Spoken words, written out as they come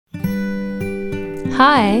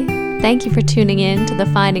Hi, thank you for tuning in to the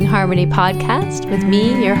Finding Harmony podcast with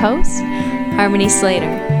me, your host, Harmony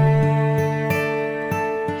Slater.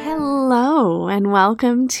 Hello, and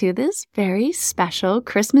welcome to this very special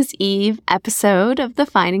Christmas Eve episode of the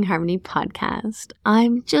Finding Harmony podcast.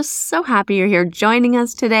 I'm just so happy you're here joining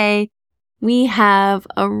us today. We have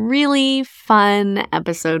a really fun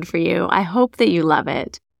episode for you. I hope that you love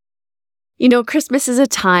it. You know, Christmas is a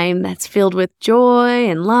time that's filled with joy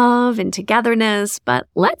and love and togetherness, but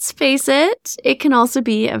let's face it, it can also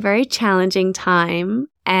be a very challenging time.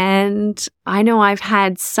 And I know I've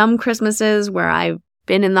had some Christmases where I've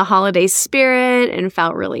been in the holiday spirit and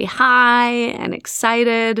felt really high and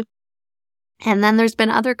excited. And then there's been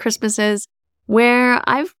other Christmases where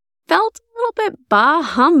I've felt a little bit bah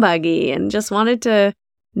humbuggy and just wanted to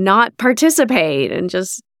not participate and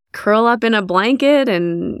just curl up in a blanket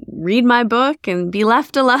and read my book and be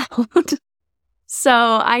left alone. So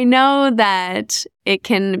I know that it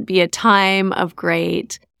can be a time of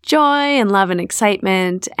great joy and love and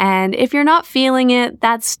excitement. And if you're not feeling it,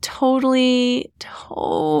 that's totally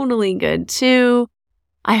good too.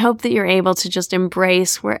 I hope that you're able to just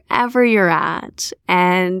embrace wherever you're at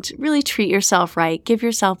and really treat yourself right. Give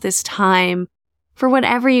yourself this time for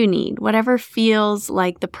whatever you need, whatever feels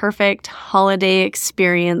like the perfect holiday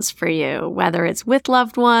experience for you, whether it's with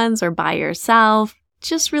loved ones or by yourself.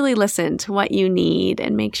 Just really listen to what you need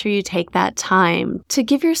and make sure you take that time to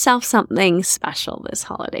give yourself something special this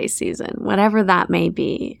holiday season, whatever that may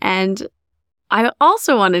be. And I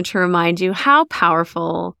also wanted to remind you how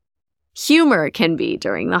powerful humor can be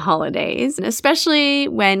during the holidays, especially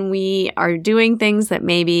when we are doing things that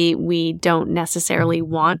maybe we don't necessarily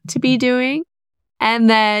want to be doing.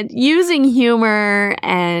 And that using humor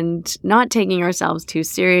and not taking ourselves too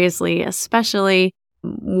seriously, especially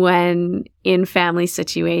when in family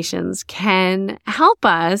situations, can help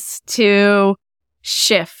us to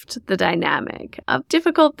shift the dynamic of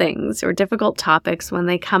difficult things or difficult topics when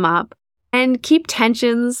they come up and keep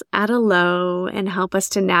tensions at a low and help us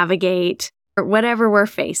to navigate whatever we're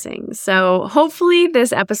facing. So hopefully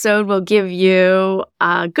this episode will give you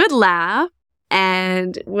a good laugh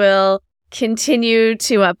and will continue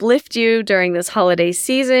to uplift you during this holiday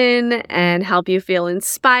season and help you feel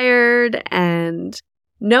inspired and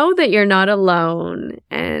know that you're not alone,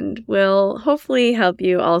 and will hopefully help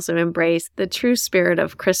you also embrace the true spirit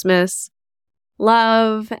of Christmas,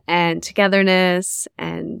 love and togetherness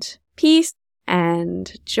and peace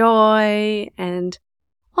and joy, and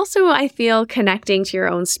also I feel connecting to your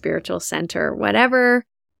own spiritual center, whatever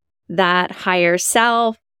that higher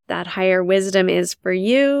self, that higher wisdom is for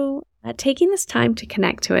you. Taking this time to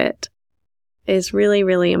connect to it is really,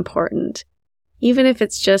 really important. Even if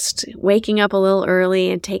it's just waking up a little early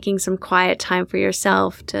and taking some quiet time for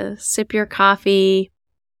yourself to sip your coffee,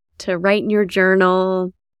 to write in your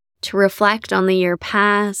journal, to reflect on the year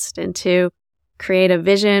past, and to create a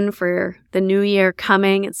vision for the new year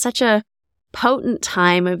coming. It's such a potent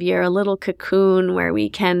time of year, a little cocoon where we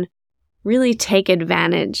can really take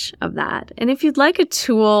advantage of that. And if you'd like a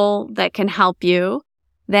tool that can help you,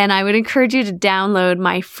 then I would encourage you to download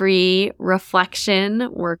my free reflection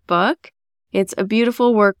workbook. It's a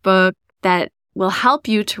beautiful workbook that will help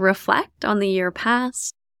you to reflect on the year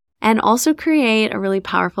past and also create a really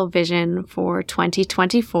powerful vision for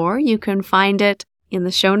 2024. You can find it in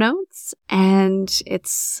the show notes, and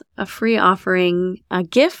it's a free offering, a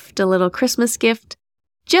gift, a little Christmas gift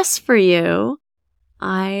just for you.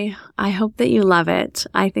 I hope that you love it.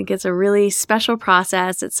 I think it's a really special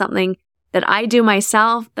process. It's something that I do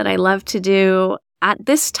myself, that I love to do at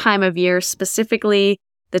this time of year, specifically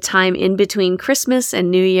the time in between Christmas and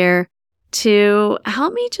New Year, to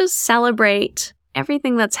help me just celebrate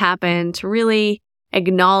everything that's happened, to really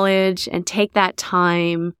acknowledge and take that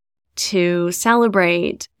time to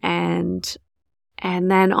celebrate and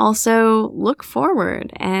then also look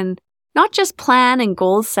forward and not just plan and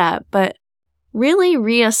goal set, but really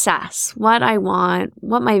reassess what I want,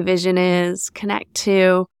 what my vision is, connect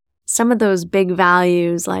to some of those big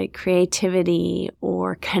values like creativity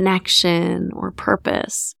or connection or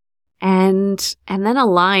purpose, and then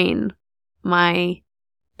align my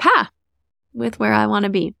path with where I want to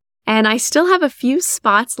be. And I still have a few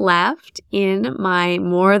spots left in my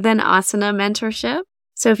More Than Asana mentorship.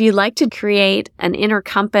 So if you'd like to create an inner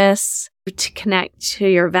compass to connect to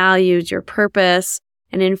your values, your purpose,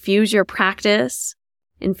 and infuse your practice,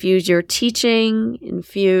 infuse your teaching,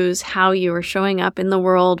 infuse how you are showing up in the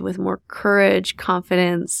world with more courage,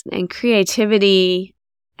 confidence, and creativity,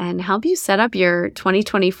 and help you set up your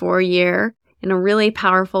 2024 year in a really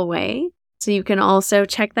powerful way. So you can also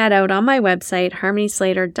check that out on my website,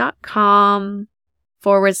 harmonyslater.com.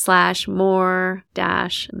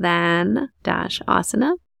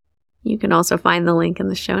 /more-than-asana. You can also find the link in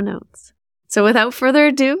the show notes. So without further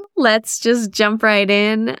ado, let's just jump right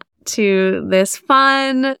in to this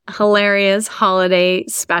fun, hilarious holiday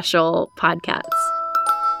special podcast.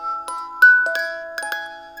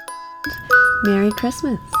 Merry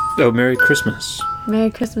Christmas. Oh, Merry Christmas.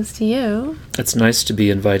 Merry Christmas to you. It's nice to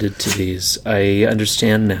be invited to these. I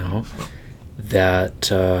understand now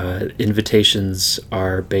that invitations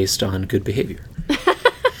are based on good behavior.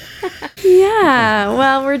 Yeah,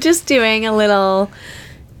 well, we're just doing a little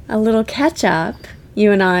catch up,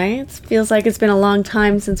 you and I. It feels like it's been a long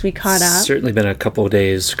time since we caught up. Certainly been a couple of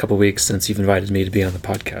days, a couple of weeks since you've invited me to be on the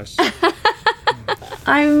podcast.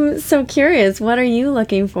 I'm so curious. What are you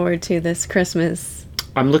looking forward to this Christmas?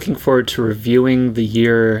 I'm looking forward to reviewing the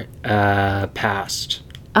year past.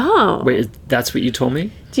 Oh. Wait, that's what you told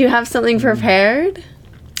me? Do you have something prepared?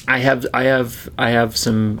 I have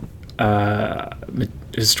some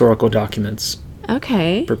historical documents.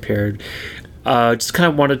 Okay. Prepared. Just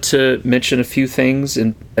kind of wanted to mention a few things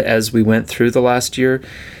as we went through the last year.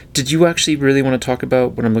 Did you actually really want to talk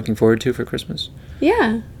about what I'm looking forward to for Christmas?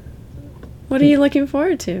 Yeah. What are you looking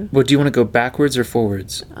forward to? Well, do you want to go backwards or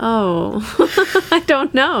forwards? Oh, I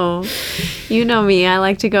don't know. You know me. I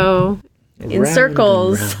like to go in Round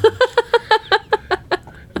circles. and round.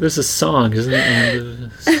 There's a song, isn't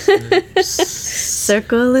it?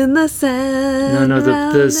 Circle in the sand. No,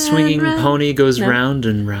 the swinging round. pony goes round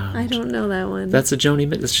and round. I don't know that one. That's a Joni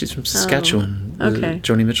Mitchell. She's from Saskatchewan. Oh, okay. The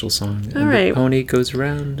Joni Mitchell song. All and right. The pony goes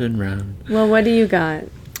round and round. Well, what do you got?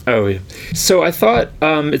 Oh, yeah. So I thought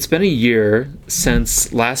it's been a year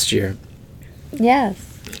since last year. Yes.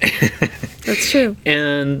 That's true.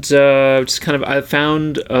 And I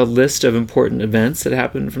found a list of important events that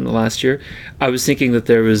happened from the last year. I was thinking that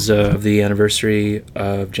there was the anniversary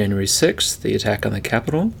of January 6th, the attack on the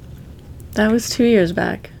Capitol. That was 2 years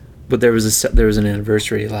back. But there was an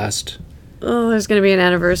anniversary last. Oh, there's going to be an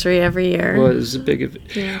anniversary every year. Well, it was a big.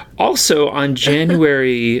 Yeah. Also on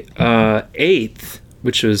January 8th,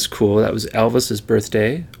 which was cool. That was Elvis's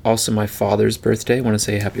birthday. Also my father's birthday. I want to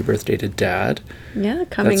say happy birthday to Dad. Yeah,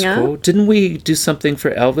 coming That's up. cool. Didn't we do something for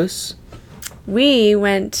Elvis? We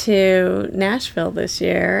went to Nashville this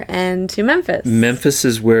year and to Memphis. Memphis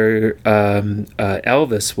is where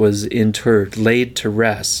Elvis was interred, laid to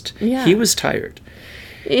rest. Yeah. He was tired.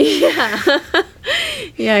 Yeah.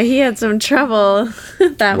 Yeah, he had some trouble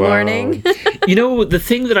that morning. You know, the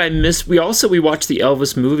thing that I missed, we watched the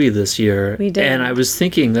Elvis movie this year. We did. And I was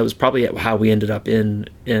thinking that was probably how we ended up in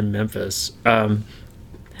Memphis. How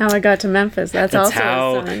I Got to Memphis. That's also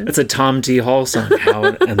a song. That's a Tom T. Hall song.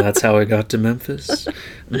 And that's how I got to Memphis.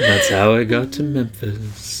 And that's how I got to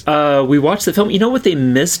Memphis. We watched the film. You know what they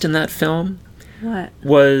missed in that film? What?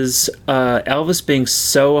 Was Elvis being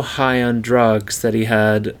so high on drugs that he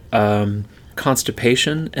had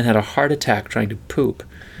constipation and had a heart attack trying to poop.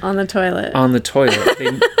 On the toilet. On the toilet.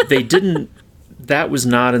 They didn't... That was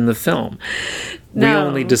not in the film. No. We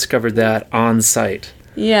only discovered that on site.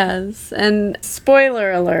 Yes, and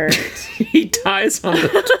spoiler alert. He dies on the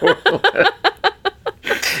toilet.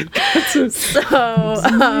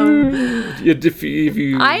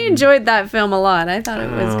 I enjoyed that film a lot. I thought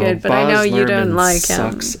it was good, but I know you don't like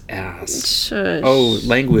him. Sucks ass. Shush. Oh,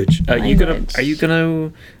 language. Are you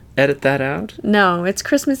gonna edit that out? No, it's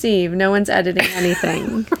Christmas Eve. No one's editing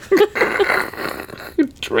anything.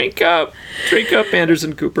 Drink up,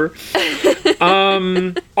 Anderson Cooper.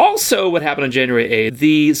 Also, what happened on January 8th,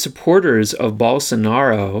 the supporters of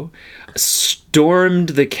Bolsonaro stormed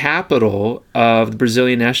the capital of the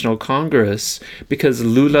Brazilian National Congress because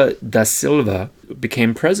Lula da Silva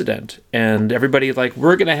became president. And everybody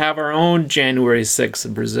we're going to have our own January 6th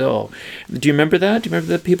in Brazil. Do you remember that? Do you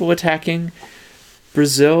remember the people attacking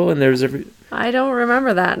Brazil? And there was I don't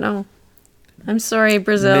remember that, no. I'm sorry,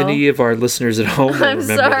 Brazil. Many of our listeners at home will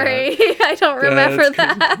remember sorry. that. I don't remember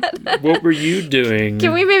that. What were you doing?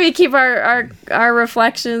 Can we maybe keep our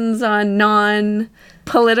reflections on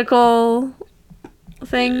non-political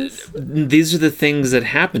things? These are the things that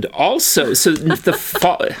happened. Also, so you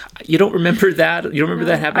don't remember that? You don't remember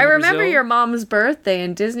that happening? I remember in Brazil? your mom's birthday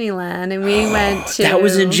in Disneyland, and we went to... That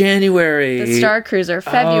was in January. The Star Cruiser,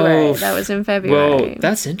 February. That was in February. Well,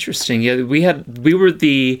 that's interesting. Yeah, we were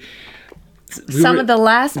the... some of the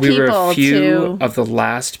last people we were a few to of the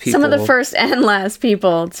last people. Some of the first and last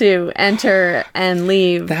people to enter and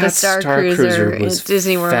leave the Star Cruiser was at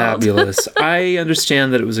Disney World. Fabulous. I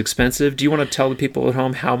understand that it was expensive. Do you want to tell the people at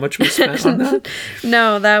home how much we spent on that?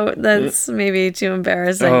 No, that's maybe too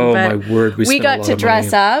embarrassing. Oh, but my word. We got to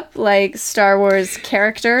dress up like Star Wars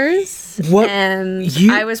characters. And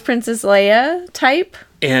I was Princess Leia type.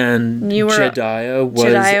 And Jedediah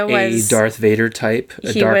was a Darth Vader type,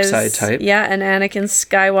 a dark side type. Yeah, and Anakin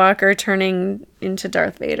Skywalker turning into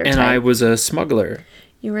Darth Vader type. And I was a smuggler.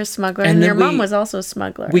 You were a smuggler, and your mom was also a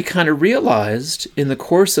smuggler. We kind of realized in the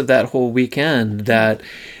course of that whole weekend that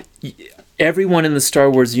everyone in the Star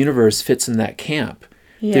Wars universe fits in that camp.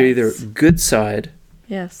 Yes. They're either good side,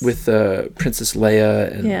 with Princess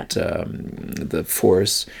Leia and the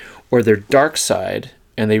Force, or they're dark side,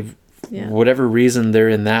 and they... Yeah. Whatever reason they're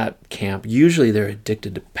in that camp, usually they're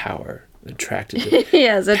addicted to power, attracted to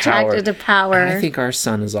attracted to power. And I think our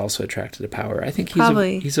son is also attracted to power. I think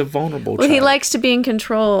he's a vulnerable child. He likes to be in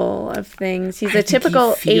control of things. He's a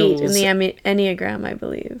typical 8 in the Enneagram, I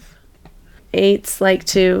believe.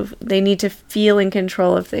 8s they need to feel in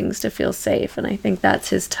control of things to feel safe, and I think that's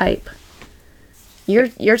his type.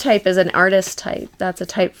 Your type is an artist type. That's a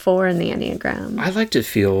type 4 in the Enneagram. I like to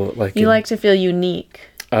feel like... You like to feel unique.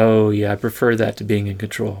 Oh, yeah, I prefer that to being in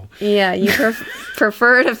control. Yeah, you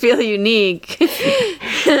prefer to feel unique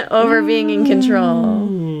over being in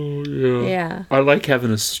control. Yeah. I like having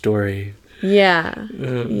a story. Yeah.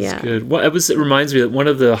 It's good. Well, it reminds me that one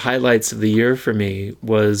of the highlights of the year for me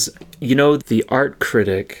was, the art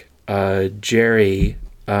critic, Jerry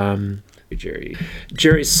Saltz,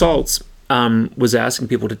 was asking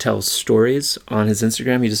people to tell stories on his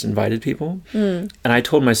Instagram. He just invited people. And I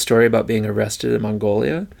told my story about being arrested in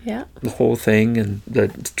Mongolia. Yeah. The whole thing, and the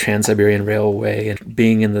Trans-Siberian Railway, and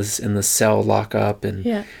being in the cell lockup,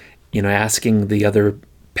 and asking the other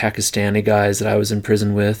Pakistani guys that I was in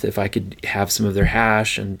prison with if I could have some of their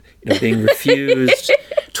hash, and being refused.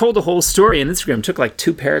 Told the whole story on Instagram. It took like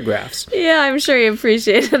 2 paragraphs. Yeah, I'm sure he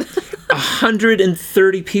appreciated it.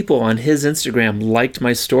 130 people on his Instagram liked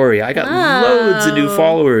my story. I got loads of new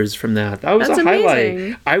followers from that. That was a highlight.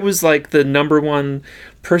 Amazing. I was like the number 1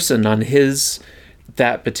 person on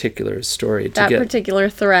that particular story. That particular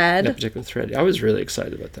thread. I was really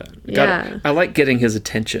excited about that. I like getting his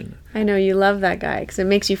attention. I know, you love that guy because it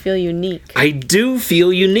makes you feel unique. I do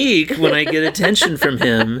feel unique when I get attention from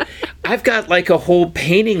him. I've got like a whole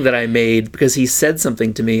painting that I made because he said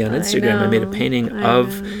something to me on Instagram. I made a painting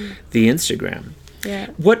of the Instagram.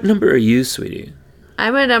 Yeah. What number are you, sweetie?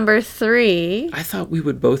 I'm a number 3. I thought we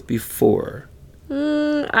would both be 4.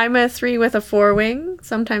 I'm a 3 with a 4 wing,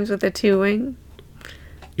 sometimes with a 2 wing.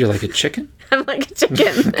 You're like a chicken? I'm like a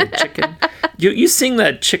chicken. Like a chicken. You sing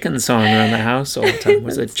that chicken song around the house all the time.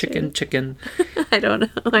 Was it chicken? I don't know.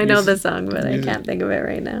 I know the song, but I can't think of it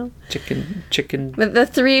right now. Chicken. But the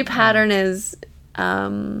 3 pattern is,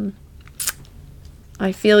 I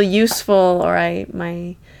feel useful, or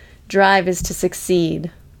my drive is to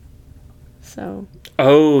succeed. So.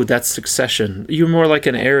 Oh, that's succession. You're more like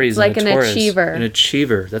an Aries, like and a Taurus. Achiever. An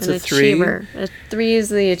achiever. That's a 3. Achiever. A 3 is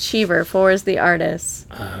the achiever. 4 is the artist.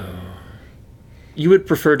 Oh. You would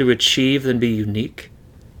prefer to achieve than be unique?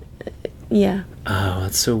 Yeah. Oh,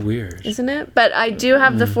 that's so weird. Isn't it? But I do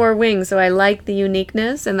have the 4 wings, so I like the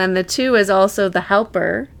uniqueness. And then the 2 is also the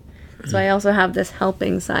helper. So I also have this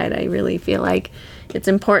helping side. I really feel like it's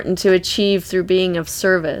important to achieve through being of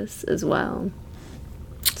service as well.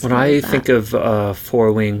 When I think of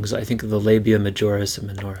 4 wings, I think of the labia majoris and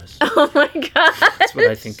minoris. Oh my god! That's what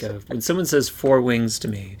I think of. When someone says 4 wings to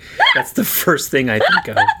me, that's the first thing I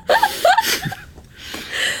think of.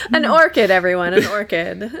 An orchid, everyone, an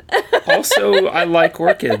orchid. Also, I like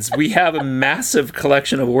orchids. We have a massive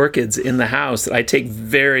collection of orchids in the house that I take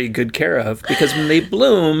very good care of because when they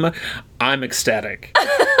bloom, I'm ecstatic.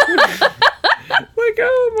 Like,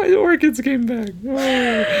 oh, my orchids came back.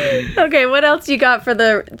 Oh. Okay, what else you got for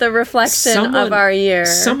the reflection of our year?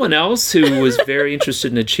 Someone else who was very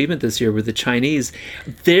interested in achievement this year were the Chinese.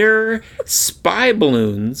 Their spy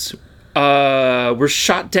balloons were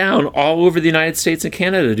shot down all over the United States and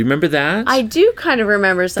Canada. Do you remember that? I do kind of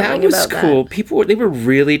remember something about that. That was cool. People, they were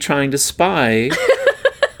really trying to spy.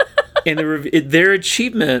 And their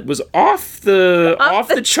achievement was off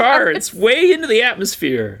the charts, way into the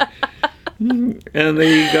atmosphere. And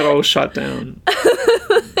they got all shot down.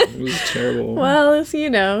 It was terrible. Well,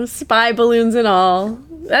 spy balloons and all.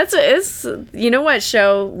 You know what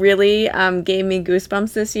show really gave me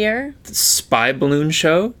goosebumps this year? The spy balloon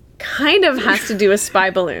show? Kind of has to do with spy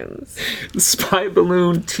balloons. The spy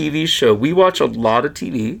balloon TV show. We watch a lot of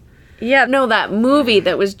TV. Yeah, no, that movie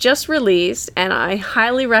that was just released, and I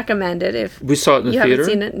highly recommend it if We saw it in the you theater? haven't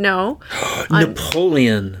seen it. No.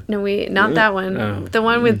 Napoleon. No, not that one. Oh. The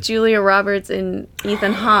one with Julia Roberts and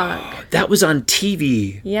Ethan Hawke. That was on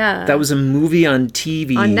TV. Yeah. That was a movie on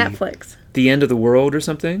TV. On Netflix. The End of the World or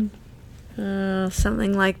something?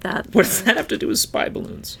 Something like that. What does that have to do with spy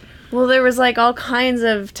balloons? Well, there was like all kinds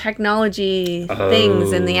of technology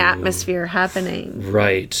things in the atmosphere happening.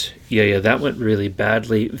 Right. Yeah, that went really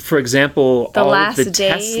badly. For example, The all last of the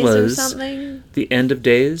days Teslas, or something? The end of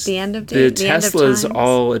days. The end of The days. The end of Teslas times.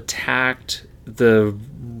 all attacked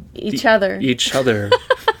Each other.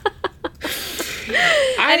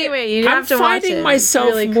 Anyway, you have to watch it. I'm finding It's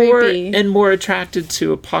myself really more creepy. and more attracted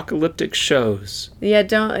to apocalyptic shows. Yeah,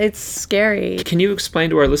 it's scary. Can you explain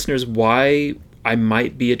to our listeners why I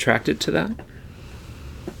might be attracted to that?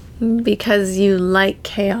 Because you like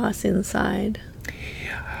chaos inside.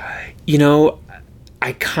 You know,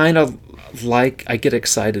 I kind of I get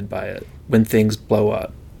excited by it when things blow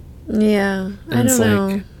up. Yeah, And I don't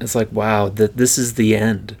know. It's like, wow, this is the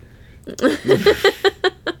end.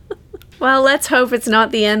 Well, let's hope it's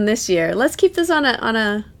not the end this year. Let's keep this on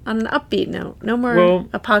an upbeat note. No more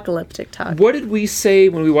apocalyptic talk. What did we say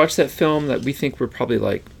when we watched that film that we think we're probably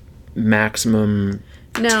like maximum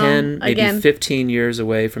 10, maybe 15 years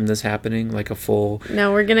away from this happening, like a full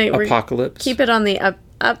we're apocalypse? Keep it on the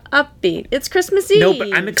upbeat. It's Christmas Eve. No,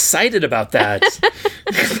 but I'm excited about that.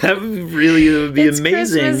 That would be amazing.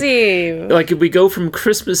 Christmas Eve. Like if we go from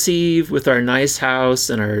Christmas Eve with our nice house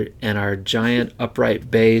and our giant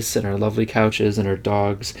upright base and our lovely couches and our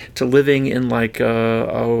dogs to living in like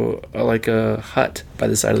a hut by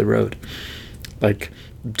the side of the road, like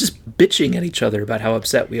just bitching at each other about how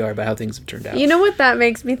upset we are about how things have turned out. You know what that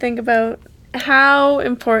makes me think about? How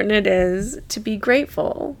important it is to be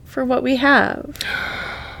grateful for what we have.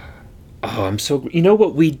 Oh, you know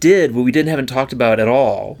what we haven't talked about at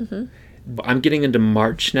all. Mm-hmm. I'm getting into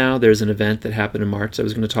March now. There's an event that happened in March I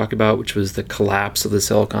was going to talk about, which was the collapse of the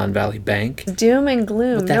Silicon Valley Bank. Doom and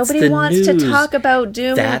gloom. Nobody wants to talk about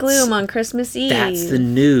doom and gloom on Christmas Eve. That's the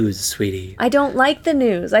news, sweetie. I don't like the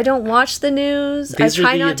news. I don't watch the news. I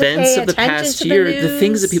try not to pay attention to the news. The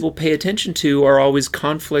things that people pay attention to are always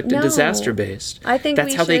conflict and disaster based. I think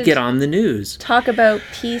that's how they get on the news. Talk about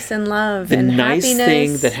peace and love and happiness. The nice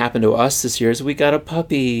thing that happened to us this year is we got a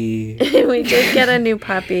puppy. We did get a new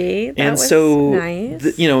puppy. That was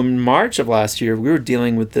nice. In March of last year, we were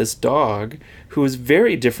dealing with this dog who was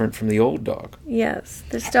very different from the old dog. Yes,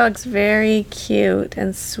 this dog's very cute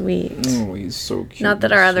and sweet. Oh, he's so cute. Not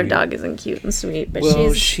that our other dog isn't cute and sweet, but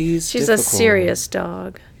she's a serious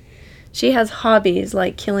dog. She has hobbies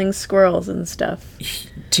like killing squirrels and stuff.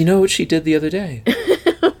 Do you know what she did the other day?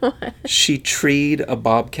 What? She treed a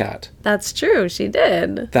bobcat. That's true, she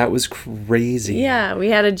did. That was crazy. Yeah, we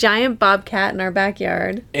had a giant bobcat in our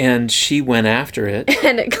backyard. And she went after it.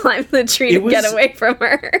 And it climbed the tree to get away from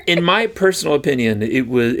her. In my personal opinion,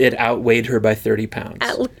 it outweighed her by 30 pounds.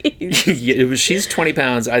 At least. She's 20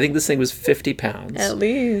 pounds. I think this thing was 50 pounds. At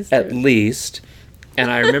least. At least. And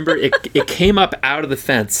I remember it came up out of the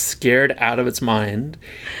fence, scared out of its mind.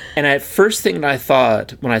 And at first thing that I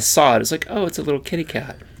thought when I saw it, it's like, oh, it's a little kitty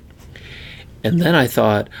cat. And then I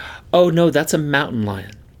thought, oh, no, that's a mountain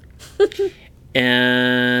lion.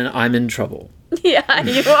 And I'm in trouble. Yeah,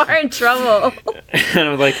 you are in trouble. And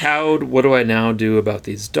I'm like, what do I now do about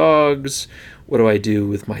these dogs? What do I do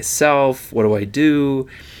with myself? What do I do?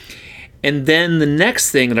 And then the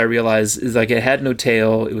next thing that I realized is like it had no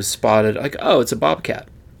tail. It was spotted. Like, oh, it's a bobcat.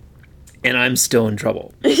 And I'm still in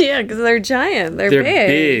trouble. Yeah, because they're giant. They're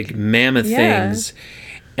big mammoth things.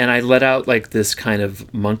 And I let out like this kind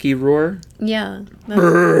of monkey roar. Yeah.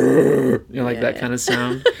 That kind of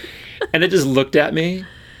sound. And it just looked at me,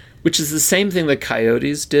 which is the same thing that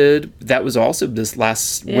coyotes did. That was also this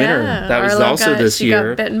last winter. That was also this year. She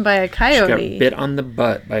got bitten by a coyote. She got bit on the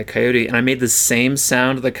butt by a coyote. And I made the same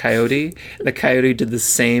sound to the coyote. The coyote did the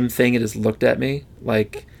same thing. It just looked at me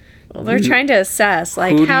like... Well, they're trying to assess,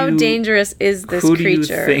 like, how dangerous is this creature? Who do you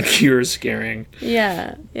think you're scaring?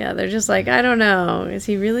 Yeah. They're just like, I don't know. Is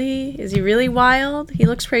he really wild? He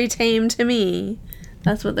looks pretty tame to me.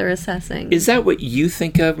 That's what they're assessing. Is that what you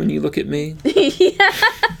think of when you look at me? Yeah,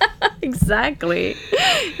 exactly.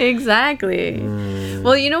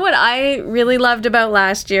 Well, you know what I really loved about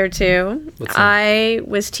last year, too? What's that? I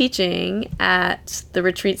was teaching at the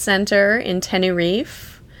retreat center in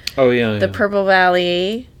Tenerife. Oh, yeah. The Purple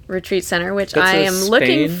Valley Retreat Center, which I am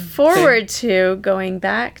looking forward to going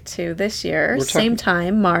back to this year, same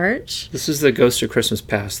time, March. This is the Ghost of Christmas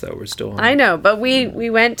Past, though. We're still on. I know, but we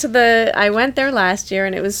went I went there last year,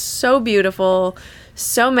 and it was so beautiful.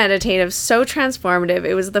 so meditative, so transformative.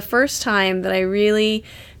 It was the first time that I really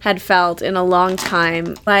had felt in a long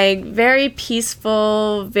time, like very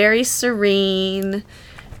peaceful, very serene,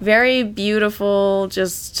 very beautiful,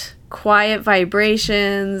 just quiet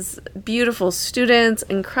vibrations, beautiful students,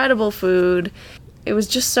 incredible food. It was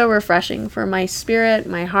just so refreshing for my spirit,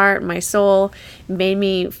 my heart, my soul. It made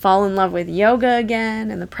me fall in love with yoga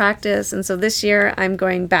again and the practice. And so this year I'm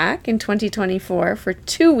going back in 2024 for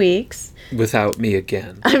 2 weeks. Without me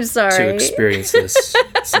again. I'm sorry. To experience this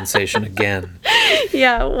sensation again.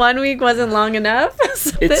 Yeah, 1 week wasn't long enough.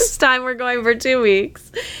 So this time we're going for 2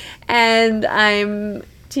 weeks. And I'm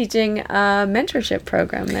teaching a mentorship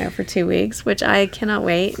program there for 2 weeks, which I cannot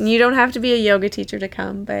wait. And you don't have to be a yoga teacher to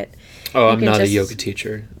come, but... Oh, I'm not a yoga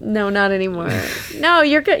teacher. No, not anymore. No,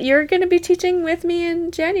 you're going to be teaching with me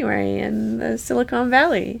in January in the Silicon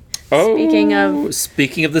Valley. Oh,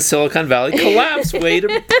 speaking of the Silicon Valley collapse, way to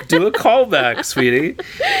do a callback, sweetie.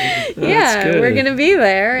 Yeah, we're going to be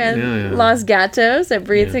there in Los Gatos at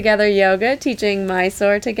Breathe Together Yoga, teaching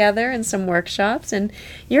Mysore together and some workshops. And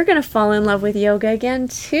you're going to fall in love with yoga again,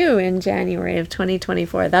 too, in January of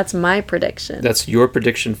 2024. That's my prediction. That's your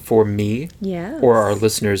prediction for me? Yeah. Or our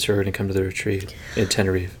listeners who are going to come to the retreat in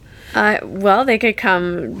Tenerife? Well, they could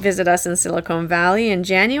come visit us in Silicon Valley in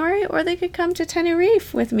January, or they could come to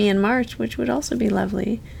Tenerife with me in March, which would also be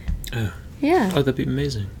lovely. Oh. Yeah. Oh, that'd be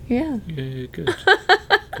amazing. Yeah. Yeah, good.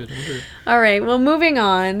 Good order. All right, well, moving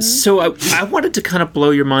on. So I wanted to kind of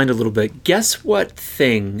blow your mind a little bit. Guess what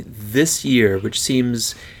thing this year, which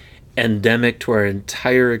seems endemic to our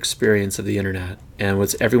entire experience of the internet and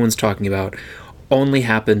what everyone's talking about, only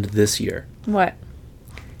happened this year? What?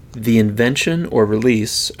 The invention or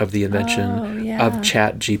release of the invention of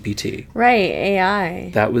ChatGPT. Right, AI.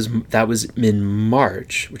 That was in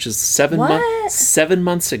March, which is 7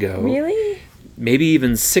 months ago. Really? Maybe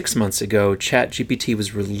even 6 months ago, ChatGPT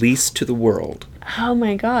was released to the world. Oh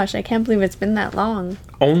my gosh, I can't believe it's been that long.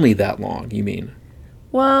 Only that long, you mean?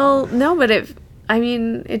 Well, no, but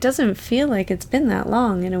it doesn't feel like it's been that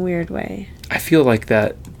long in a weird way. I feel like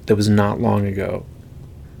that was not long ago.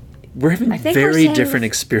 We're having very different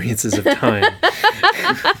experiences of time.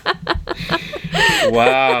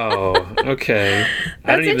 Wow. Okay.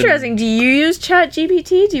 That's interesting. Do you use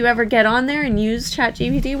ChatGPT? Do you ever get on there and use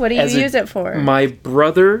ChatGPT? What do you use it for? My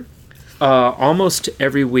brother almost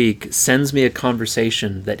every week sends me a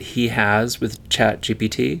conversation that he has with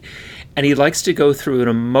ChatGPT, and he likes to go through an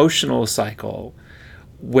emotional cycle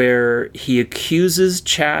where he accuses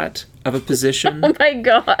Chat of a position oh my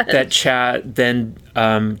God. that Chat then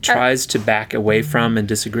tries to back away from and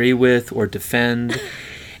disagree with or defend.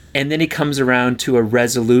 And then he comes around to a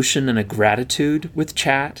resolution and a gratitude with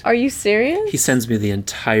Chat. Are you serious? He sends me the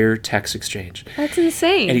entire text exchange. That's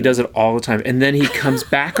insane. And he does it all the time. And then he comes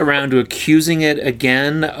back around to accusing it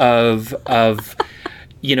again of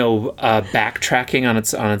backtracking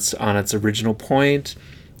on its original point.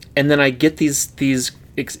 And then I get these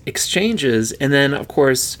exchanges, and then of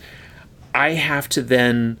course I have to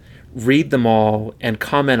then read them all and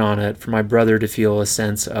comment on it for my brother to feel a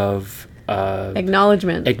sense of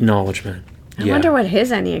acknowledgement. I wonder what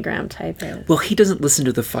his Enneagram type is. Well, he doesn't listen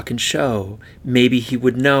to the fucking show. Maybe he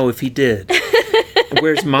would know if he did.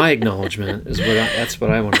 Where's my acknowledgement? That's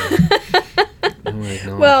what I want to know.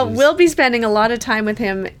 Well, we'll be spending a lot of time with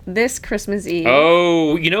him this Christmas Eve.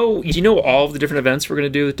 Oh, you know all of the different events we're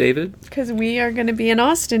going to do with David? Because we are going to be in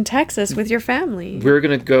Austin, Texas with your family. We're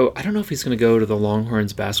going to go, I don't know if he's going to go to the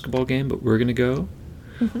Longhorns basketball game, but we're going to go.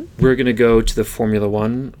 Mm-hmm. We're going to go to the Formula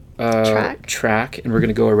One track, and we're going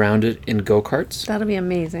to go around it in go-karts. That'll be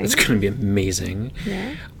amazing. It's going to be amazing.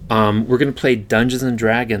 Yeah. We're going to play Dungeons and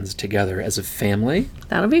Dragons together as a family.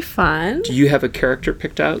 That'll be fun. Do you have a character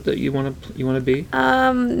picked out that you want to be?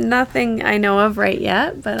 Nothing I know of right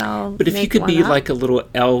yet, but I'll. But if you could be like a little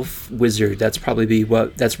elf wizard, that's probably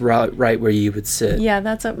that's right where you would sit. Yeah,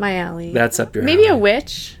 that's up my alley. That's up your alley. Maybe a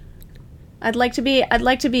witch. I'd like to be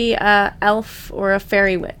a elf or a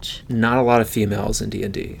fairy witch. Not a lot of females in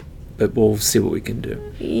D&D. But we'll see what we can do.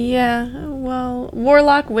 Yeah, well,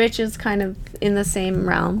 warlock, witch is kind of in the same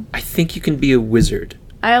realm. I think you can be a wizard.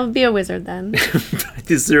 I'll be a wizard then.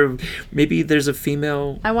 Maybe there's a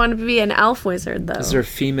female... I want to be an elf wizard, though. Is there a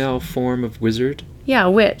female form of wizard? Yeah, a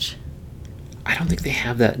witch. I don't think they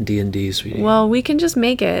have that in D&D, sweetie. Well, we can just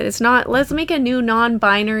make it. Let's make a new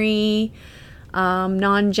non-binary,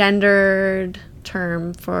 non-gendered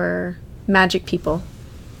term for magic people.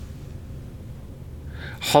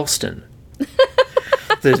 Halston,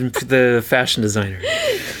 the fashion designer.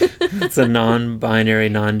 It's a non-binary,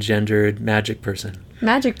 non-gendered magic person.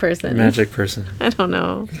 Magic person. Magic person. I don't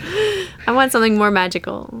know. I want something more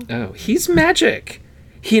magical. Oh, he's magic.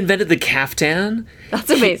 He invented the caftan. That's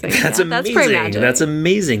amazing. That's amazing. That's pretty magic. That's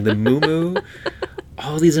amazing. The moo-moo.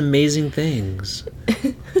 All these amazing things.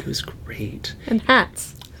 It was great. And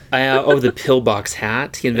hats. The pillbox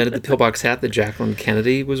hat. He invented the pillbox hat that Jacqueline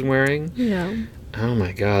Kennedy was wearing. Yeah. Oh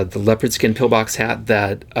my God. The leopard skin pillbox hat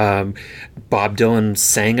that Bob Dylan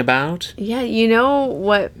sang about. Yeah, you know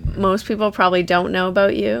what most people probably don't know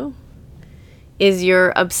about you? Is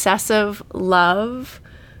your obsessive love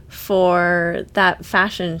for that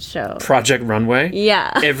fashion show. Project Runway?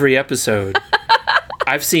 Yeah. Every episode.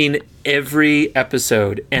 I've seen every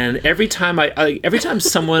episode, and every time every time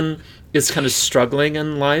someone is kind of struggling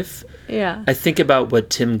in life, yeah, I think about what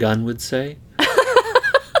Tim Gunn would say.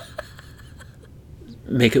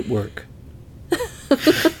 Make it work.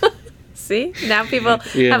 See? Now people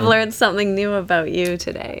have learned something new about you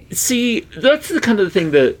today. See, that's the kind of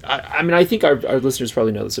thing that I think our listeners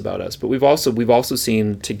probably know this about us, but we've also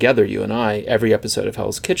seen together, you and I, every episode of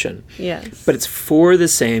Hell's Kitchen. Yes. But it's for the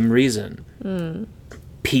same reason.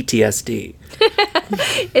 PTSD.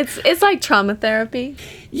 It's like trauma therapy.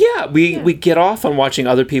 Yeah, we get off on watching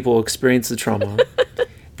other people experience the trauma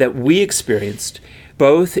that we experienced,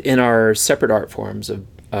 both in our separate art forms of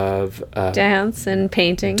dance and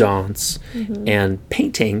painting. Dance and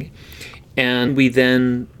painting. And we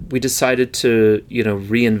decided to,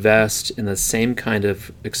 reinvest in the same kind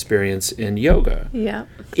of experience in yoga. Yeah.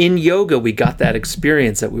 In yoga, we got that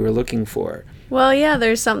experience that we were looking for. Well, yeah,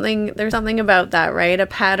 there's something about that, right? A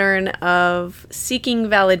pattern of seeking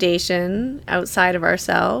validation outside of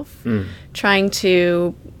ourselves, trying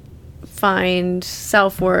to find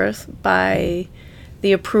self-worth by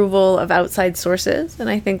the approval of outside sources. And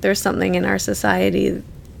I think there's something in our society,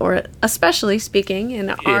 or especially speaking in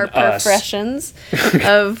our professions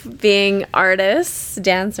of being artists,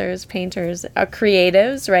 dancers, painters,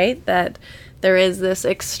 creatives, right? That there is this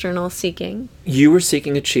external seeking. You were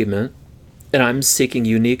seeking achievement, and I'm seeking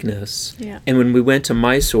uniqueness. Yeah. And when we went to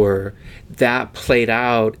Mysore, that played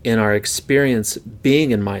out in our experience being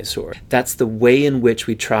in Mysore. That's the way in which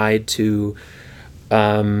we tried to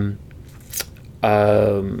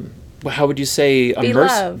how would you say,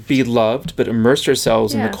 be loved, but immerse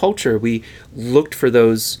ourselves in the culture. We looked for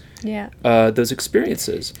those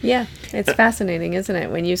experiences. Yeah, it's fascinating, isn't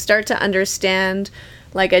it? When you start to understand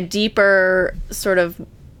like a deeper sort of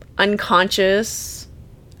unconscious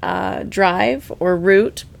drive or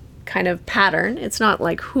root kind of pattern. It's not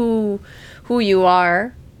like who you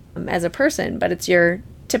are as a person, but it's your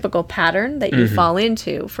typical pattern that you fall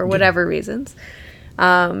into for whatever reasons.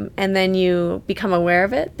 And then you become aware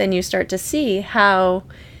of it, then you start to see how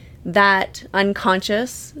that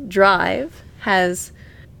unconscious drive has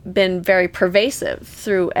been very pervasive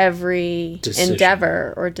through every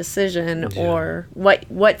endeavor or decision or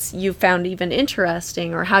what's you found even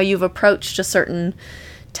interesting or how you've approached a certain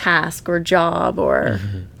task or job or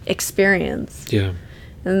experience. Yeah.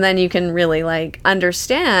 And then you can really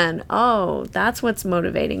understand, oh, that's what's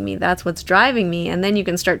motivating me, that's what's driving me, and then you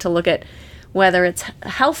can start to look at whether it's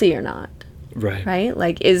healthy or not. Right?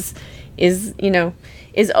 Like is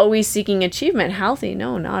always seeking achievement healthy?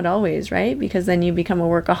 No, not always, right? Because then you become a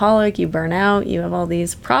workaholic, you burn out, you have all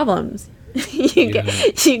these problems. you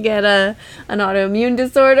get an autoimmune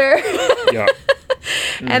disorder.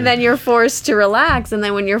 And then you're forced to relax, and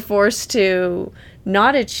then when you're forced to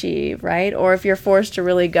not achieve, right? Or if you're forced to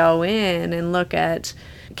really go in and look at,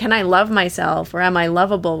 can I love myself or am I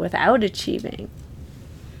lovable without achieving?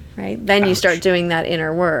 Right? Then you start doing that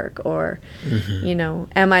inner work, or,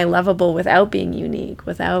 am I lovable without being unique,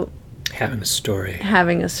 without having a story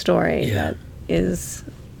that is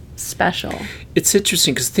special. It's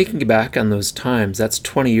interesting because thinking back on those times, that's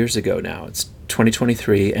 20 years ago now. It's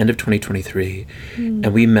 2023, end of 2023,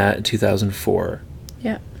 and we met in 2004.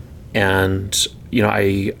 Yeah. And,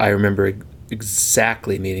 I remember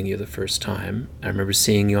exactly meeting you the first time. I remember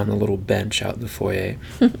seeing you on the little bench out in the foyer.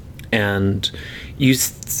 And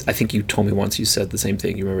I think you told me once, you said the same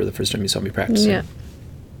thing. You remember the first time you saw me practicing. Yeah.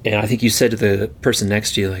 And I think you said to the person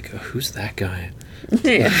next to you, like, oh, who's that guy?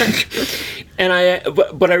 Yeah. And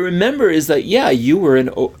what I remember is that, you were an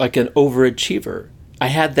overachiever. I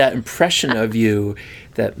had that impression of you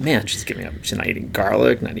that, man, she's getting up. She's not eating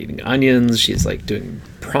garlic, not eating onions. She's doing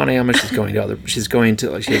pranayama.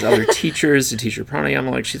 She has other teachers to teach her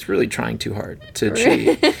pranayama. She's really trying too hard to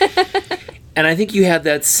achieve. And I think you had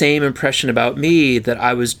that same impression about me, that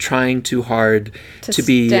I was trying too hard to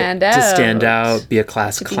stand out, be a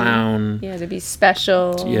class clown. To be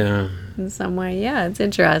special. Yeah. In some way. Yeah, it's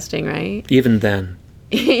interesting, right? Even then.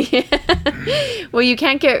 Well, you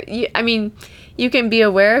can't get... you can be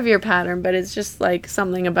aware of your pattern, but it's just like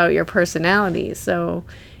something about your personality. So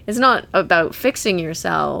it's not about fixing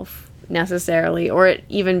yourself necessarily, or it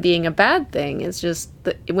even being a bad thing. It's just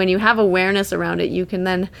that when you have awareness around it, you can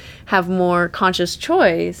then have more conscious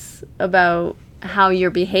choice about how you're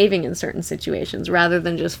behaving in certain situations rather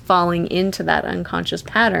than just falling into that unconscious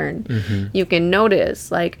pattern. You can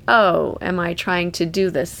notice like, oh, am I trying to do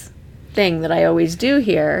this thing that I always do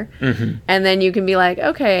here? And then you can be like,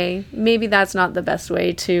 okay, maybe that's not the best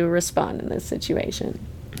way to respond in this situation.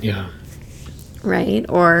 Yeah. Right?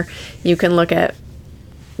 Or you can look at,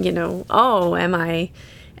 oh, am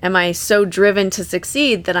I so driven to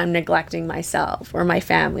succeed that I'm neglecting myself or my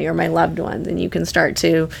family or my loved ones? And you can start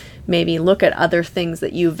to maybe look at other things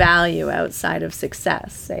that you value outside of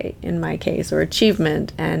success, say in my case, or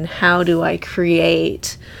achievement, and how do I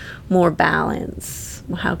create more balance?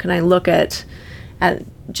 How can I look at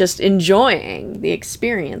just enjoying the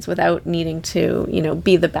experience without needing to,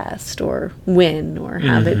 be the best or win or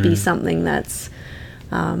have it be something that's,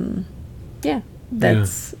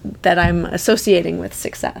 that I'm associating with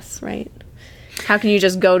success, right? How can you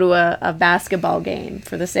just go to a basketball game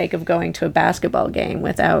for the sake of going to a basketball game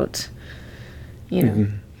without,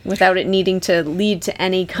 without it needing to lead to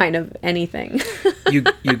any kind of anything? you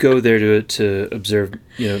go there to observe,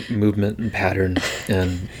 movement and pattern,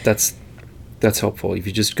 and that's helpful. If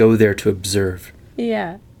you just go there to observe.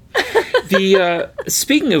 Yeah.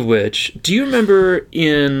 Speaking of which, do you remember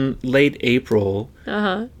in late April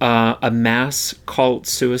a mass cult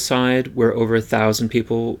suicide where over 1,000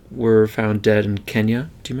 people were found dead in Kenya?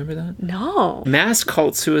 Do you remember that? No. Mass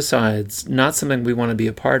cult suicides, not something we want to be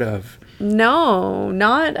a part of. No,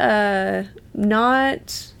 not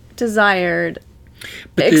desired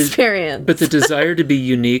experience. But the desire to be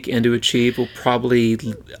unique and to achieve will probably,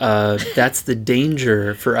 that's the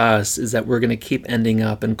danger for us, is that we're going to keep ending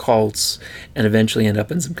up in cults and eventually end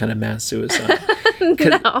up in some kind of mass suicide.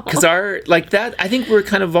 Because I think we're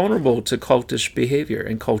kind of vulnerable to cultish behavior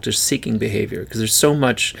and cultish seeking behavior because there's so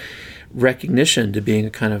much recognition to being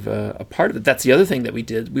a kind of a part of it. That's the other thing that we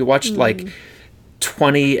did. We watched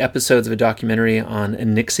 20 episodes of a documentary on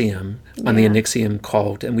Anixium, on the Anixium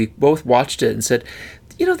cult, and we both watched it and said,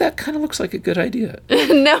 that kind of looks like a good idea.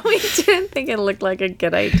 No, we didn't think it looked like a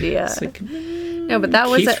good idea. It's like, no, but that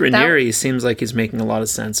was Keith Raniere seems like he's making a lot of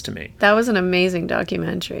sense to me. That was an amazing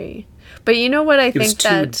documentary. But you know what I think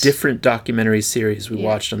that... It was two different documentary series we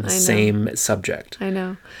watched on the same subject. I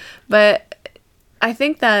know. But I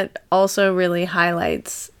think that also really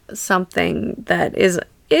highlights something that is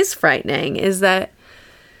frightening, is that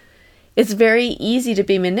it's very easy to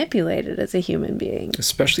be manipulated as a human being.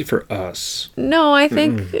 Especially for us. No, I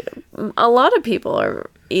think a lot of people are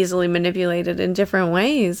easily manipulated in different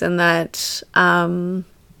ways, and that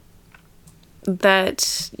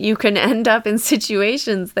that you can end up in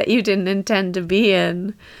situations that you didn't intend to be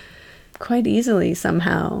in quite easily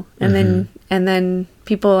somehow. And then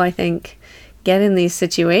people, I think, get in these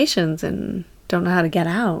situations and don't know how to get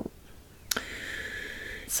out.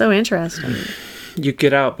 So interesting. You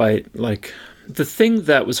get out by, the thing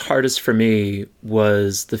that was hardest for me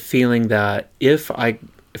was the feeling that if I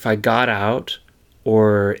got out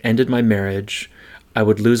or ended my marriage, I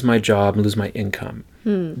would lose my job and lose my income.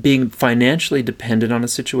 Being financially dependent on a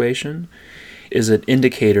situation is an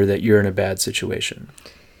indicator that you're in a bad situation.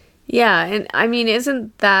 Yeah, and I mean,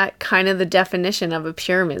 isn't that kind of the definition of a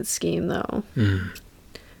pyramid scheme, though?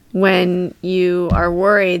 When you are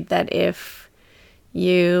worried that if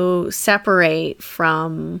you separate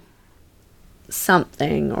from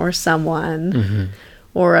something or someone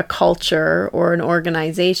or a culture or an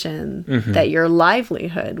organization, that your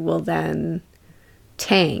livelihood will then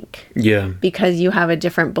tank. Yeah. Because you have a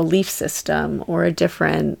different belief system or a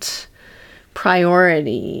different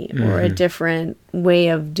priority or a different way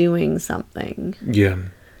of doing something. Yeah.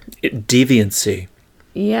 Deviancy.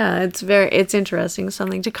 Yeah, it's interesting,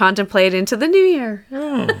 something to contemplate into the new year.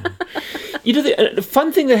 Oh. The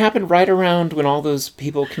fun thing that happened right around when all those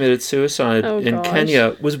people committed suicide in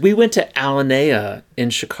Kenya was we went to Alinea in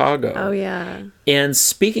Chicago. Oh, yeah. And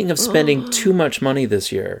speaking of spending too much money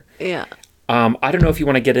this year. Yeah. I don't know if you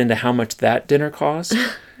want to get into how much that dinner cost.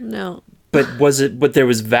 No. But there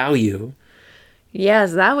was value.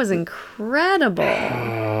 Yes, that was incredible.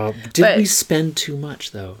 Did we spend too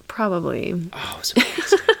much, though? Probably. Oh, it was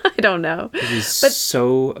amazing. I don't know. It was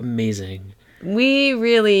so amazing. we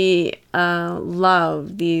really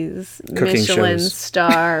love these Cooking Michelin shows.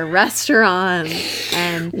 star restaurants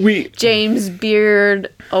and We- James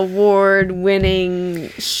Beard award-winning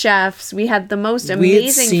chefs. We had the most We had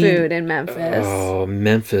amazing seen- food in Memphis. Oh,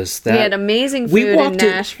 Memphis. We had amazing food in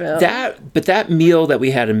Nashville. But that meal that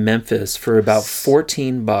we had in Memphis for about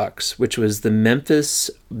 $14, which was the Memphis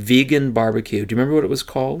vegan barbecue. Do you remember what it was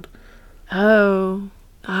called? Oh,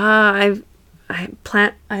 I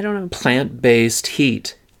don't know. Plant-based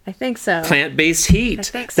heat. I think so. Plant-based heat. I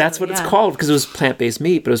think so, That's what it's yeah. called because it was plant-based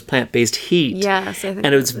meat, but it was plant-based heat. Yes, I think.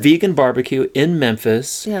 And it was vegan barbecue in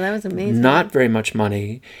Memphis. Yeah, that was amazing. Not very much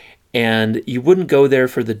money, and you wouldn't go there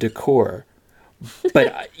for the decor.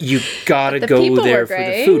 But you gotta the go people there were for the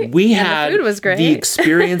great, food. We and the had food was great. the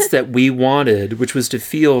experience that we wanted, which was to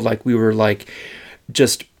feel like we were like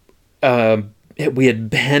just we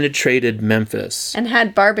had penetrated Memphis And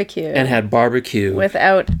had barbecue.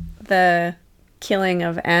 Without the killing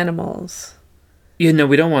of animals. You know,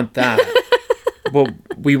 we don't want that. Well,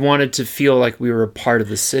 we wanted to feel like we were a part of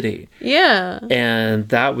the city. Yeah. And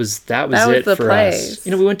that was was it the for place. us.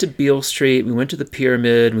 You know, we went to Beale Street, we went to the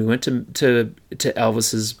Pyramid, we went to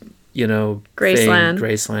Elvis's, Graceland.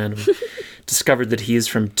 Graceland. We discovered that he's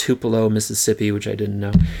from Tupelo, Mississippi, which I didn't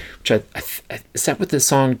know. Is that what the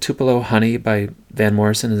song Tupelo Honey by Van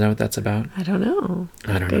Morrison, is that what that's about? I don't know.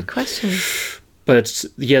 I don't know. Good question. But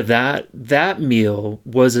yeah, that meal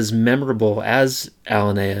was as memorable as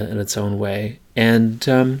Alinea in its own way, and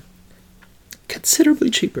considerably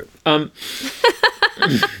cheaper. Well,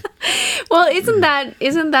 isn't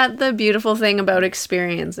that the beautiful thing about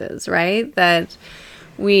experiences, right? That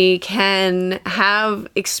we can have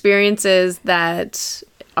experiences that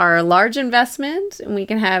are a large investment, and we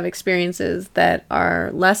can have experiences that are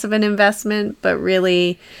less of an investment, but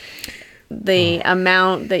really the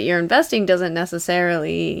amount that you're investing doesn't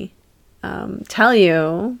necessarily tell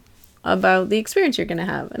you about the experience you're going to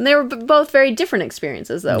have. And they were both very different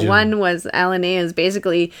experiences, though. Yeah. One was Alinea's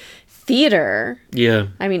basically theater. Yeah.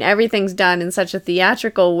 I mean, everything's done in such a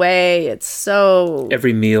theatrical way. It's so...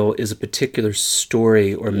 Every meal is a particular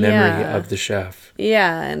story or memory Yeah. of the chef.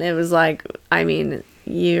 Yeah, and it was like, I mean,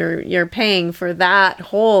 you're paying for that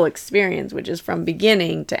whole experience, which is from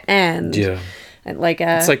beginning to end. Yeah. And like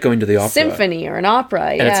It's like going to the opera. symphony or an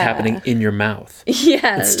opera. And it's happening in your mouth.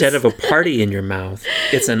 Yes. Instead of a party in your mouth,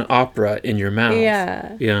 it's an opera in your mouth.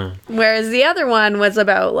 Yeah. Yeah. Whereas the other one was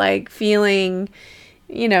about like feeling,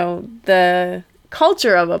 the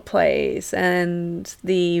culture of a place and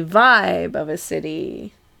the vibe of a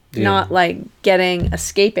city, Yeah. not like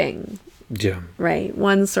escaping, Yeah. right?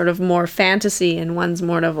 One's sort of more fantasy and one's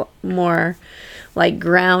more like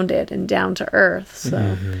grounded and down to earth.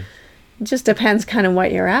 So it just depends kind of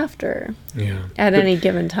what you're after Yeah. at any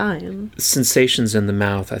given time. Sensations in the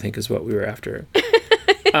mouth, I think, is what we were after.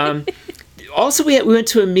 Also, we went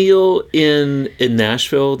to a meal in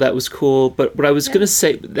Nashville that was cool. But what I was going to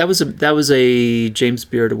say, that was a James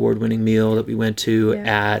Beard award-winning meal that we went to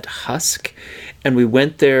at Husk, and we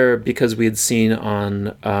went there because we had seen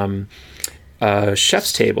on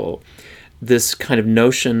Chef's Table this kind of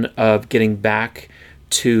notion of getting back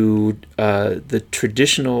to the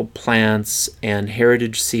traditional plants and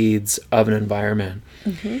heritage seeds of an environment.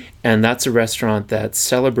 Mm-hmm. And that's a restaurant that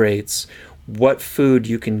celebrates what food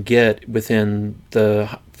you can get within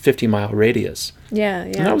the 50-mile radius. Yeah.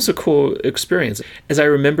 And that was a cool experience. As I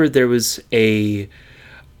remember, there was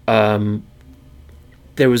one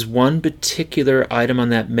particular item on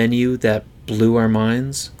that menu that blew our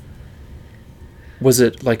minds. Was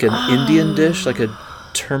it like an Indian dish, like a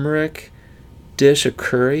turmeric dish, a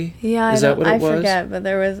curry? Yeah, Is that what it was? I forget, but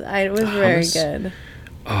it was very good.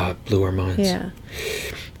 Oh, it blew our minds. Yeah.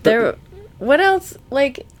 What else?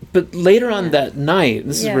 Like, but later on that night,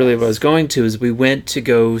 this is really what I was going to, is we went to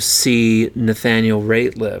go see Nathaniel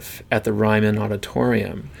Rateliff at the Ryman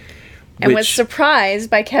Auditorium. And was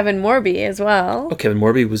surprised by Kevin Morby as well. Oh, Kevin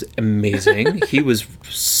Morby was amazing. He was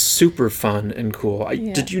super fun and cool.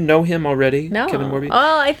 Did you know him already? No. Kevin Morby?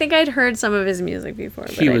 Oh, I think I'd heard some of his music before.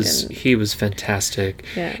 But He was fantastic.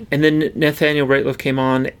 Yeah. And then Nathaniel Rateliff came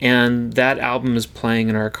on, and that album is playing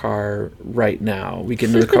in our car right now. We get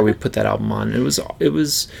into the car, we put that album on. It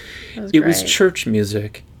was church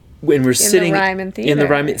music. When we're sitting in the Ryman Theater. In the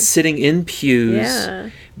Ryman, sitting in pews.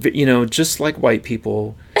 Yeah. Just like white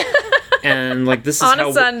people. And like this is on how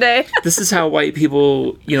a Sunday. This is how white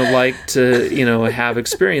people, like to, have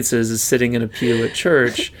experiences, is sitting in a pew at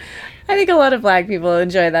church. I think a lot of black people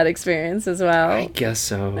enjoy that experience as well. I guess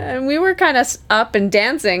so. And we were kind of up and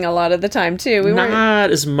dancing a lot of the time too.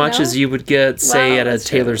 Not as much as you would get, say, at a that's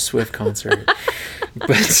Taylor true. Swift concert,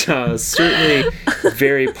 but certainly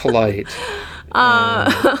very polite.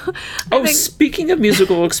 Speaking of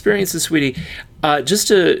musical experiences, sweetie, we're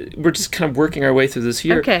just kind of working our way through this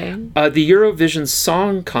year. Okay. The Eurovision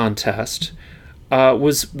Song Contest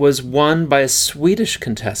was won by a Swedish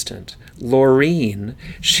contestant, Loreen.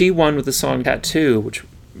 She won with the song Tattoo, which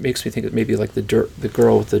makes me think it may be like the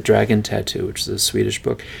girl with the dragon tattoo, which is a Swedish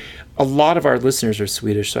book. A lot of our listeners are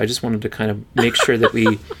Swedish, so I just wanted to kind of make sure that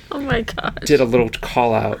we oh my gosh. did a little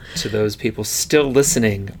call out to those people still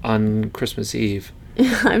listening on Christmas Eve.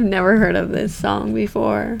 I've never heard of this song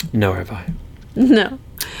before. Nor have I. No.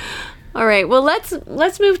 All right. Well,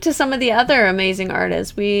 let's move to some of the other amazing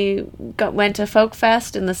artists. We went to Folk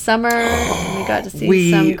Fest in the summer. And we got to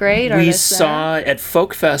see some great artists. We saw at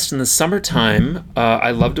Folk Fest in the summertime.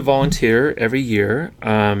 I love to volunteer every year.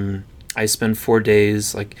 I spend 4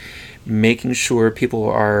 days making sure people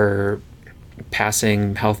are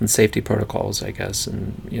passing health and safety protocols, I guess,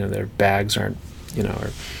 and their bags aren't are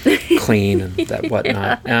clean and that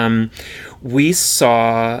whatnot. Yeah. We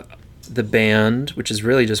saw the band, which is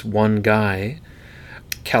really just one guy,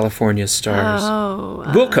 California Stars.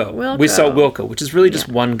 Wilco. We saw Wilco, which is really just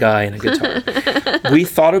one guy and a guitar. We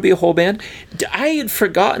thought it would be a whole band. I had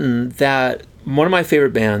forgotten that one of my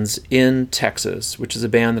favorite bands in Texas, which is a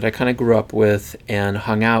band that I kind of grew up with and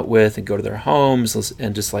hung out with and go to their homes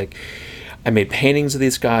and just I made paintings of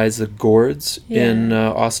these guys, the Gourds in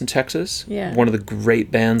Austin, Texas. Yeah. One of the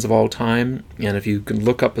great bands of all time. And if you can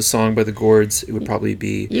look up a song by the Gourds, it would probably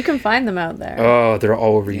be... You can find them out there. Oh, they're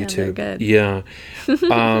all over YouTube. They're good. Yeah.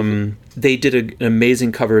 They did an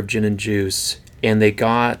amazing cover of Gin and Juice, and they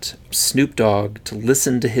got Snoop Dogg to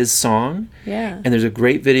listen to his song. Yeah. And there's a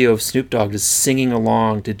great video of Snoop Dogg just singing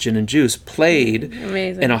along to Gin and Juice, played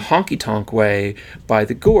in a honky-tonk way by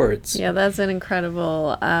the Gourds. Yeah, that's an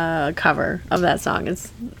incredible cover of that song.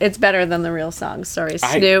 It's better than the real song. Sorry,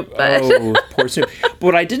 Snoop. Oh, poor Snoop. But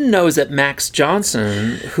what I didn't know is that Max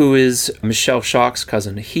Johnson, who is Michelle Schock's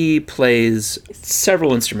cousin, he plays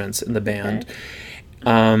several instruments in the band.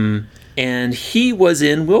 Okay. And he was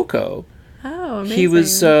in Wilco. Oh, amazing. He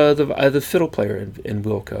was the fiddle player in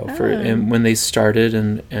Wilco and when they started,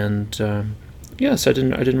 and yes, I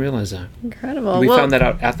didn't realize that. Incredible. We found that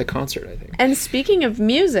out at the concert, I think. And speaking of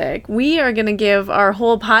music, we are going to give our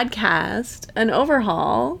whole podcast an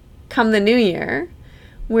overhaul come the new year.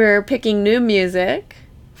 We're picking new music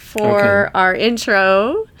for our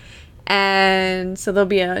intro. And so there'll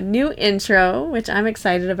be a new intro, which I'm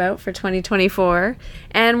excited about for 2024.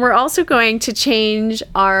 And we're also going to change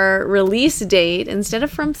our release date. Instead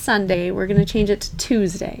of from Sunday, we're going to change it to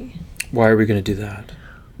Tuesday. Why are we going to do that?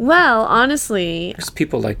 Well, honestly... Because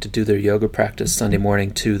people like to do their yoga practice Sunday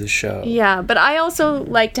morning to the show. Yeah, but I also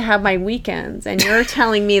like to have my weekends. And you're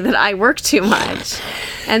telling me that I work too much.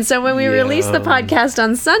 And so when we release the podcast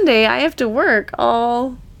on Sunday, I have to work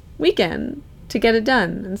all weekend to get it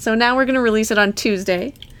done. And so now we're going to release it on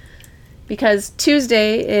Tuesday because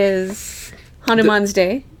Tuesday is Hanuman's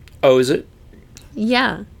Day. Oh, is it?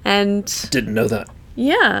 Yeah. And didn't know that.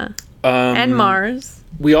 Yeah. And Mars.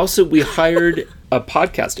 We hired a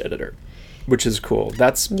podcast editor, which is cool.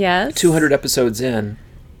 That's 200 episodes in.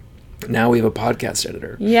 Now we have a podcast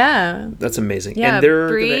editor. Yeah. That's amazing. Yeah, and they're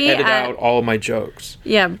going to edit out all of my jokes.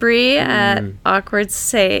 Yeah, Bree at Awkward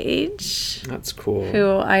Sage. That's cool. Who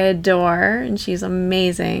I adore, and she's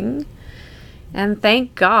amazing. And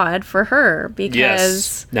thank God for her, because...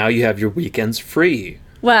 Yes. Now you have your weekends free.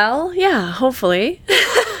 Well, yeah, hopefully.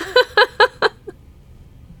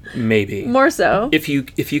 Maybe. More so. If you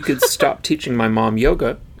could stop teaching my mom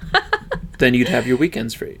yoga... then you'd have your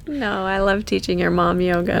weekends free. No, I love teaching your mom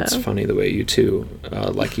yoga. It's funny the way you two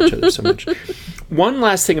like each other so much. One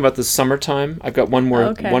last thing about the summertime. I've got one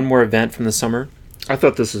more event from the summer. I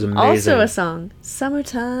thought this was amazing. Also a song.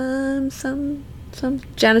 Summertime, some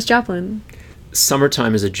Janis Joplin.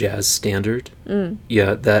 Summertime is a jazz standard.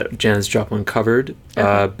 Yeah, that Janis Joplin covered.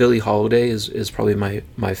 Billie Holiday is probably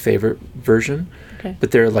my favorite version. Okay. But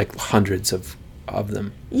there are hundreds of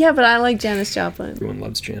them. Yeah, but I like Janis Joplin. Everyone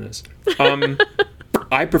loves Janis.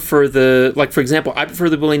 I prefer for example, I prefer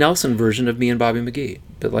the Willie Nelson version of Me and Bobby McGee.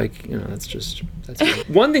 But that's it.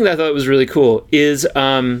 One thing that I thought was really cool is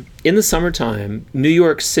in the summertime, New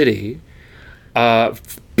York City,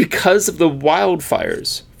 because of the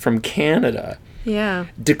wildfires from Canada,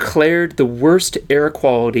 declared the worst air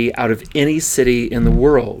quality out of any city in the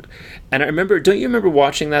world. And don't you remember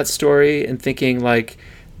watching that story and thinking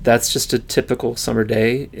that's just a typical summer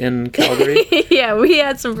day in Calgary? Yeah, we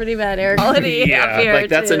had some pretty bad air quality up here,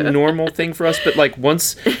 that's a normal thing for us. But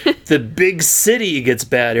once the big city gets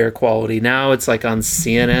bad air quality, now it's on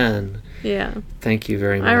CNN. Yeah. Thank you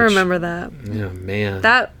very much. I remember that. Oh, man.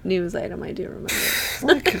 That news item I do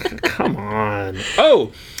remember. Come on.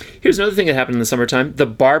 Oh, here's another thing that happened in the summertime. The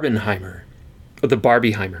Barbenheimer. Or the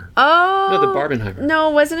Barbieheimer. Oh. No, the Barbenheimer. No,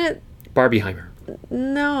 wasn't it? Barbieheimer.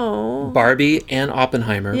 No. Barbie and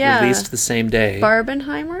Oppenheimer released the same day.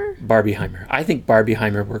 Barbieheimer. I think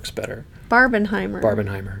Barbieheimer works better.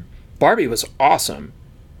 Barbenheimer. Barbie was awesome.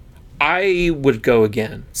 I would go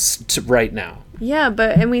again right now. Yeah,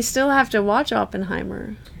 and we still have to watch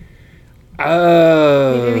Oppenheimer.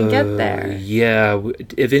 Oh. We didn't get there. Yeah.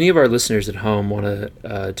 If any of our listeners at home want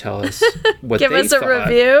to tell us what Give they us a thought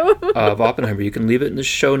review of Oppenheimer, you can leave it in the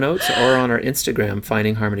show notes or on our Instagram,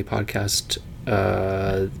 Finding Harmony Podcast.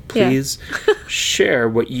 Please share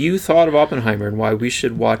what you thought of Oppenheimer and why we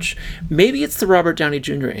should watch. Maybe it's the Robert Downey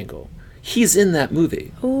Jr. angle. He's in that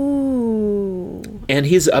movie. Ooh. And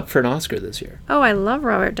he's up for an Oscar this year. Oh, I love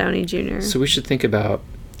Robert Downey Jr. So we should think about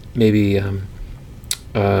maybe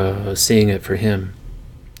seeing it for him.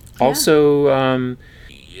 Yeah. Also,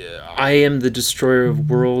 I am the destroyer of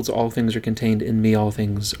worlds. All things are contained in me. All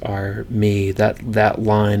things are me. That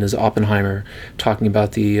line is Oppenheimer talking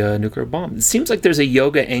about the nuclear bomb. It seems like there's a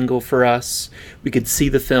yoga angle for us. We could see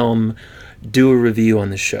the film, do a review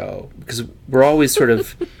on the show, because we're always sort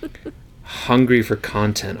of hungry for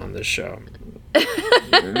content on this show.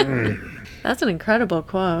 That's an incredible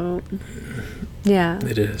quote. Yeah.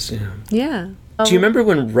 It is, yeah. Yeah. Do you remember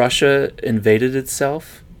when Russia invaded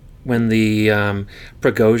itself? When the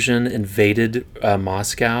Prigozhin invaded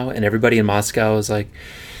Moscow, and everybody in Moscow was like,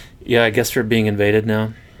 yeah, I guess we're being invaded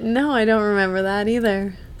now? No, I don't remember that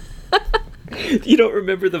either. You don't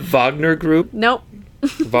remember the Wagner Group? Nope.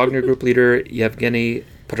 Wagner Group leader Yevgeny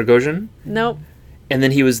Prigozhin? Nope. And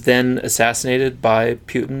then he was then assassinated by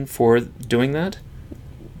Putin for doing that?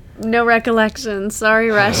 No recollection. Sorry,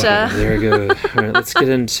 Russia. There we go. All right, let's get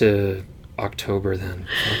into October then.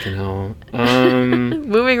 Fucking hell.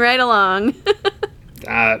 Moving right along.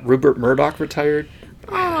 Rupert Murdoch retired.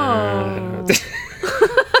 Oh.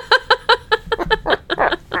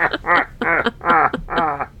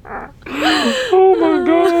 Oh my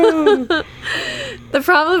god. The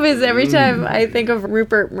problem is every time I think of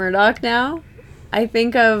Rupert Murdoch now, I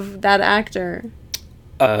think of that actor.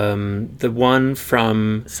 The one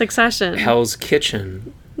from Succession. Hell's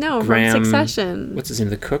Kitchen. No, from Succession. What's his name?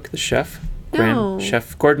 The cook? The chef? No.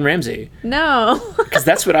 Chef Gordon Ramsay. No. Because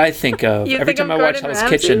that's what I think of. Every time I watch Hell's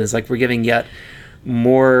Kitchen, is like we're giving yet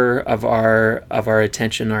more of our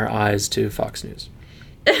attention, our eyes to Fox News.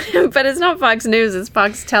 But it's not Fox News, it's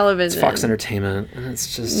Fox Television. It's Fox Entertainment. And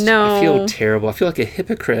it's just, no. I feel terrible. I feel like a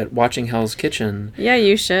hypocrite watching Hell's Kitchen. Yeah,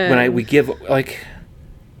 you should. When we give, like,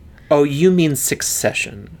 oh, you mean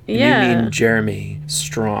Succession. Yeah. You mean Jeremy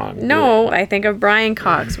Strong. No, I think of Brian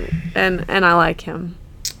Cox, and I like him.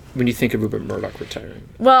 When you think of Rupert Murdoch retiring.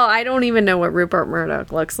 Well, I don't even know what Rupert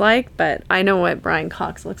Murdoch looks like, but I know what Brian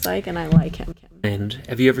Cox looks like, and I like him. And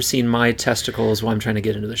have you ever seen my testicles while I'm trying to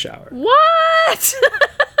get into the shower? What?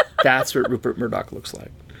 That's what Rupert Murdoch looks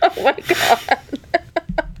like. Oh my god.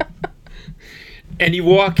 And you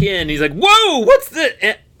walk in, he's like, whoa, what's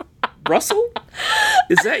the... Russell?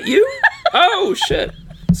 Is that you? Oh, shit.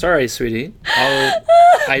 Sorry, sweetie.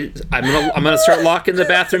 I'm gonna start locking the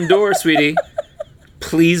bathroom door, sweetie.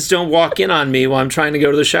 Please don't walk in on me while I'm trying to go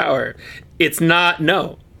to the shower. It's not...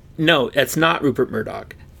 No, it's not Rupert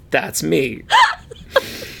Murdoch. That's me.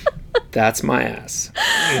 That's my ass.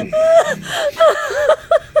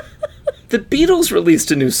 The Beatles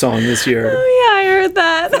released a new song this year. Oh, yeah, I heard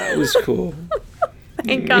that. That was cool.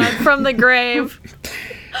 Thank God. From the Grave.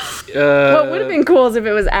 What would have been cool is if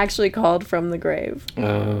it was actually called From the Grave.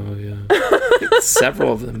 Oh, yeah.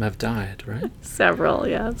 Several of them have died, right? Several,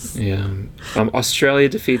 yes. Yeah. Australia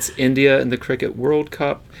defeats India in the Cricket World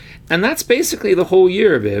Cup. And that's basically the whole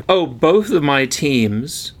year of it. Oh, both of my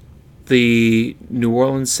teams, the New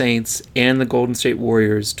Orleans Saints and the Golden State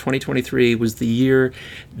Warriors, 2023 was the year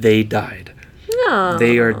they died. No.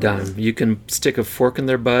 They are done. You can stick a fork in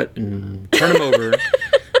their butt and turn them over.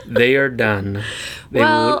 They are done.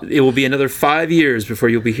 It will be another 5 years before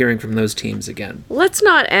you'll be hearing from those teams again. Let's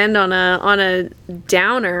not end on a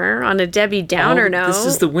downer, on a Debbie Downer note. This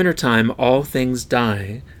is the wintertime. All things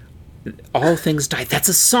die. All things die. That's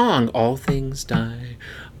a song. All things die.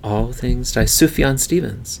 All things die. Sufjan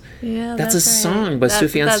Stevens. Yeah, that's a song by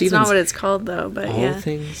Sufjan Stevens. That's not what it's called, though. But all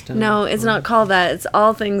things die. No, it's not called that. It's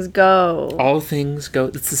All Things Go. All things go.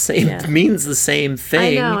 It's the same. Yeah. It means the same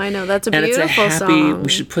thing. I know. That's a beautiful song. And it's a happy song. We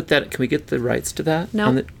should put that. Can we get the rights to that?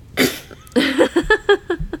 No.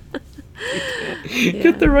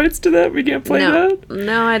 Get the rights to that? We can't play that?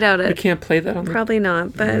 No, I doubt it. We can't play that on Probably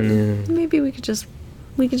not, but maybe we could just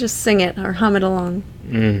We could just sing it or hum it along.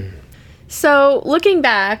 Mm. So, looking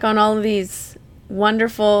back on all of these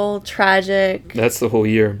wonderful, tragic... That's the whole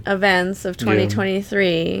year. ...events of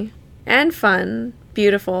 2023, and fun,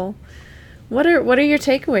 beautiful, what are your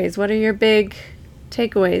takeaways? What are your big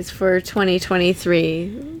takeaways for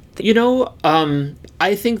 2023? You know,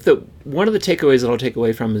 I think that one of the takeaways that I'll take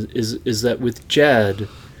away from is that with Jed,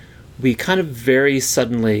 we kind of very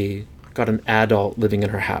suddenly got an adult living in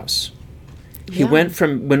her house. He went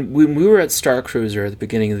from, when we were at Star Cruiser at the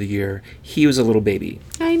beginning of the year, he was a little baby.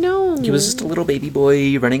 I know. He was just a little baby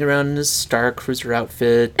boy running around in his Star Cruiser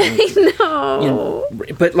outfit. And, I know.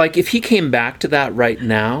 But, like, if he came back to that right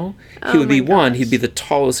now, he would be one, he'd be the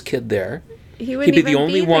tallest kid there. He wouldn't He'd be the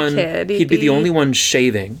only one. He'd be the only one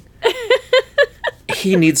shaving.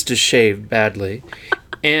 He needs to shave badly.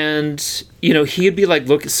 And, you know, he'd be, like,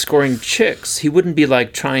 scoring chicks. He wouldn't be,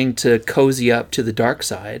 like, trying to cozy up to the dark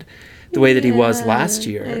side the way that he was last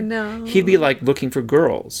year. I know. He'd be like looking for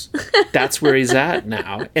girls. That's where he's at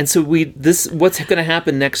now. And so what's going to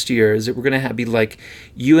happen next year is that we're going to be like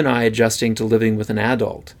you and I adjusting to living with an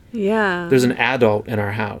adult. Yeah. There's an adult in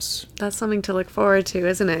our house. That's something to look forward to,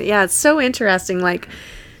 isn't it? Yeah, it's so interesting, like,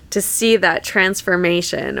 to see that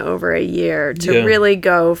transformation over a year, to really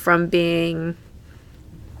go from being,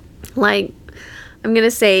 like, I'm going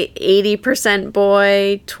to say 80%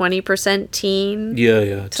 boy, 20% teen.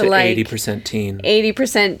 Yeah. To like 80% teen.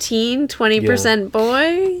 80% teen, 20%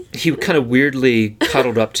 boy. He kind of weirdly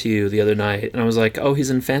cuddled up to you the other night, and I was like, oh,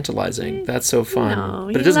 he's infantilizing. That's so fun. No,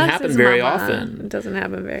 but it doesn't happen very often. It doesn't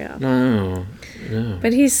happen very often. No.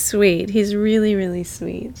 But he's sweet. He's really, really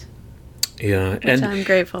sweet. Yeah, which I'm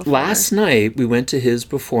grateful for. Last night we went to his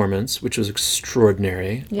performance, which was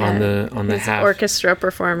extraordinary. On the his orchestra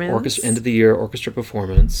performance, end of the year orchestra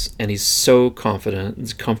performance, and he's so confident,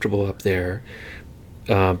 he's comfortable up there,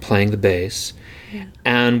 playing the bass. Yeah.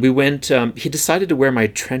 And we went. He decided to wear my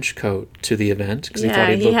trench coat to the event because he thought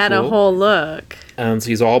he'd look cool. He had a whole look. And so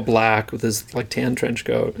he's all black with his like tan trench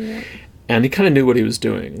coat. Yeah. And he kind of knew what he was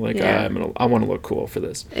doing. Like, I want to look cool for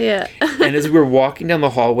this. Yeah. And as we were walking down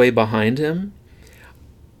the hallway behind him,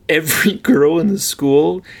 every girl in the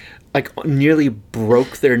school, like, nearly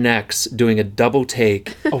broke their necks doing a double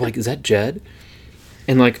take. Oh, like, is that Jed?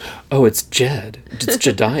 And like, oh, it's Jed. It's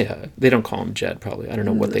Jediah. They don't call him Jed, probably. I don't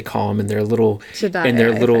know what they call him in their little,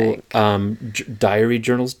 Jediah, diary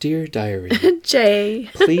journals. Dear diary. Jay.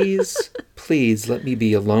 Please let me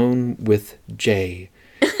be alone with Jay.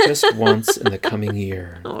 Just once in the coming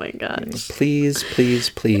year. Oh my gosh. Please.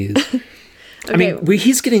 Okay. I mean,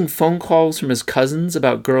 he's getting phone calls from his cousins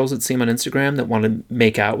about girls that see him on Instagram that want to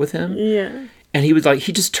make out with him. Yeah. And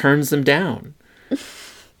he just turns them down.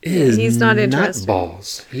 He's not interested.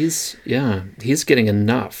 Nutballs. He's getting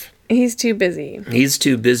enough. He's too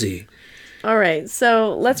busy. All right,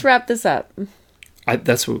 so let's wrap this up.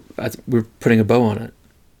 We're putting a bow on it.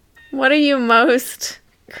 What are you most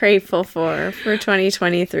grateful for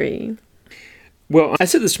 2023? Well, I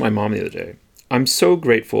said this to my mom the other day. I'm so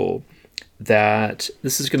grateful that,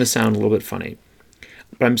 this is going to sound a little bit funny,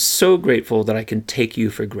 but I'm so grateful that I can take you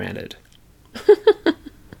for granted.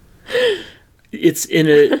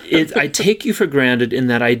 I take you for granted in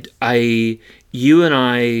that you and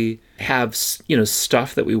I have,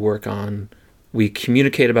 stuff that we work on. We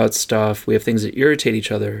communicate about stuff. We have things that irritate each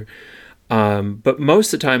other. But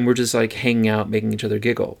most of the time, we're just like hanging out, making each other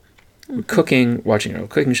giggle. Mm-hmm. We're cooking, watching our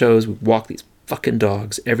cooking shows. We walk these fucking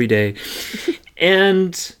dogs every day.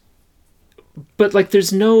 But like,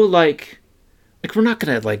 there's no like we're not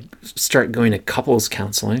going to like start going to couples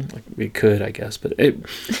counseling. Like we could, I guess, but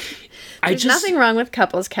there's nothing wrong with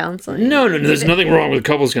couples counseling. No, there's nothing wrong with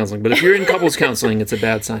couples counseling. But if you're in couples counseling, it's a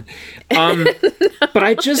bad sign. But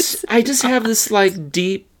I just have this like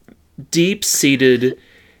deep-seated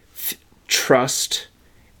trust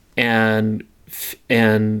and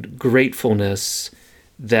gratefulness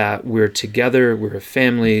that we're together, we're a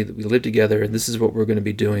family, that we live together, and this is what we're going to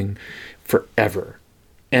be doing forever.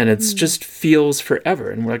 And it's just feels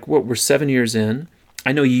forever. And we're like, we're 7 years in.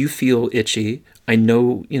 I know you feel itchy. I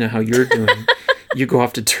know, how you're doing. You go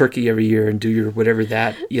off to Turkey every year and do your whatever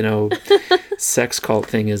that, sex cult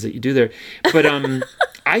thing is that you do there. But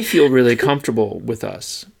I feel really comfortable with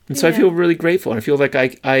us. And so I feel really grateful. And I feel like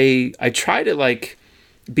I try to like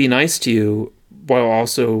be nice to you while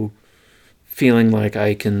also feeling like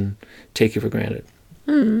I can take you for granted.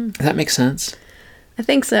 Does that make sense? I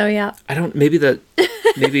think so, yeah.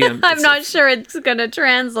 Maybe I'm not sure it's going to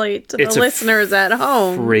translate to the listeners at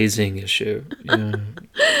home. Phrasing issue. Yeah.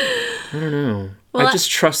 I don't know. Well, I just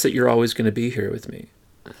trust that you're always going to be here with me.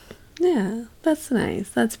 Yeah, that's nice.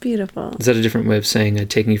 That's beautiful. Is that a different way of saying I'm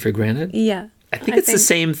taking you for granted? Yeah. I think it's the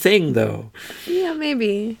same thing, though. Yeah,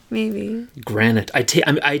 maybe. Granite. I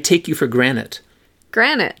take you for granite.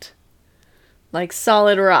 Granite. Like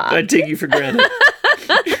solid rock. I take you for granite.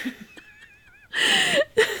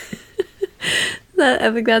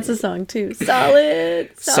 I think that's a song, too.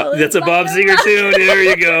 Solid. That's a Bob Seger tune. There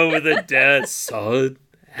you go with a dead solid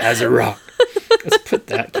as a rock. Let's put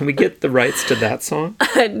that. Can we get the rights to that song?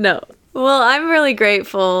 No. Well, I'm really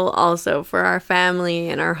grateful also for our family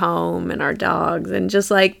and our home and our dogs and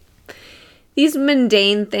just like these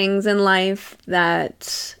mundane things in life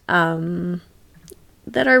that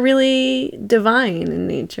that are really divine in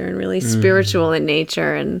nature and really spiritual in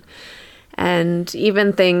nature, and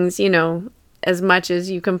even things, you know, as much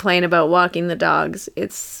as you complain about walking the dogs,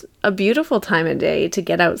 it's a beautiful time of day to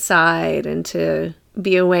get outside and to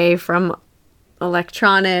be away from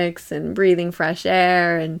electronics and breathing fresh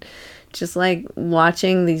air and just like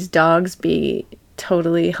watching these dogs be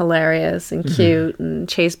totally hilarious and cute and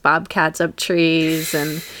chase bobcats up trees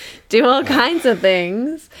and do all kinds of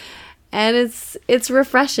things. And it's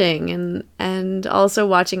refreshing, and also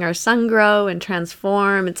watching our son grow and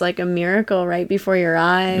transform. It's like a miracle right before your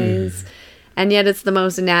eyes. And yet it's the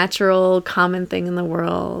most natural, common thing in the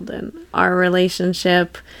world. And our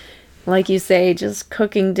relationship, like you say, just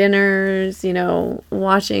cooking dinners, you know,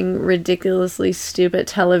 watching ridiculously stupid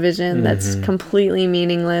television that's completely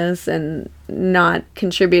meaningless and not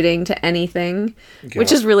contributing to anything,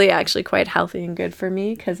 which is really actually quite healthy and good for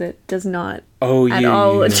me because it does not at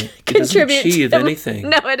all it contribute doesn't achieve anything.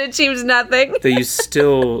 No, it achieves nothing. That you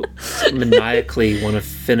still maniacally want to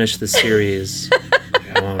finish the series.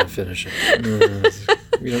 I want to finish it.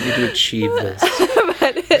 We don't need to achieve this.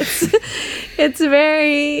 But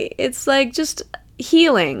it's like just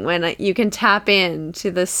healing when you can tap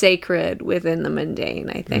into the sacred within the mundane.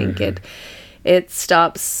 I think it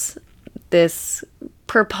stops this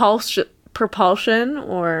propulsion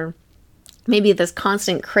or maybe this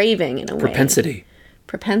constant craving in a way.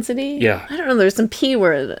 Propensity? Yeah. I don't know. There's some P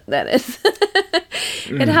word that is.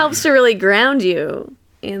 It helps to really ground you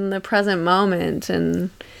in the present moment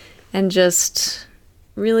and just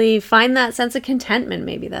really find that sense of contentment,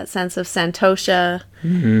 maybe that sense of santosha,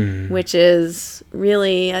 which is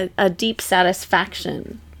really a deep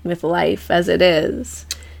satisfaction with life as it is.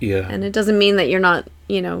 Yeah. And it doesn't mean that you're not,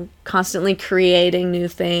 you know, constantly creating new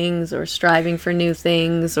things or striving for new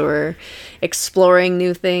things or exploring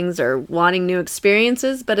new things or wanting new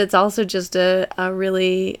experiences, but it's also just a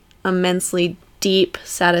really immensely deep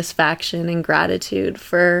satisfaction and gratitude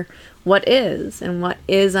for what is and what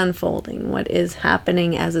is unfolding, what is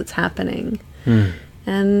happening as it's happening.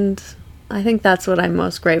 And I think that's what I'm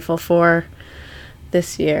most grateful for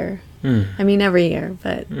this year. I mean, every year,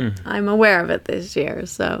 but I'm aware of it this year,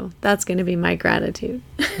 so that's going to be my gratitude.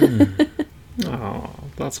 Oh,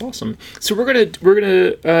 that's awesome. So we're gonna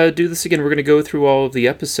do this again. We're gonna go through all of the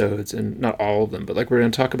episodes, and not all of them, but like we're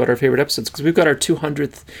gonna talk about our favorite episodes because we've got our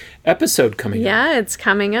 200th episode coming up. Yeah, it's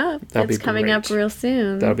coming up. That'll be coming great. up real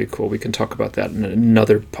soon. That'll be cool. We can talk about that in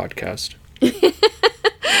another podcast.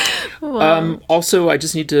 Also, I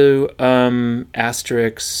just need to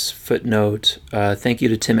asterisk footnote. Thank you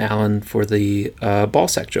to Tim Allen for the ball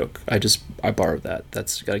sack joke. I borrowed that.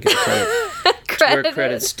 That's got to get credit. Where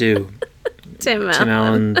credit's due. Tim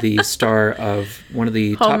Allen, the star of one of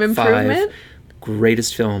the top 5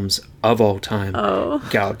 greatest films of all time,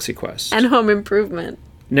 Galaxy Quest. And Home Improvement.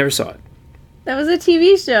 Never saw it. That was a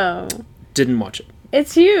TV show. Didn't watch it.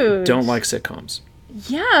 It's huge. Don't like sitcoms.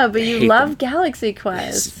 Yeah, but you love Galaxy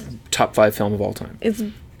Quest. It's top 5 film of all time. It's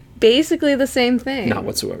basically the same thing. Not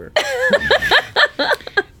whatsoever.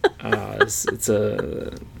 It's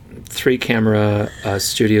a 3-camera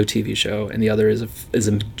studio TV show, and the other is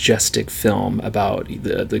a majestic film about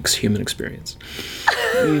the human experience.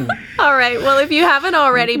 All right. Well, if you haven't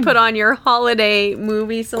already put on your holiday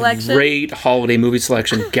movie selection. Great holiday movie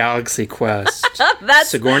selection, Galaxy Quest.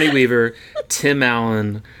 Sigourney Weaver, Tim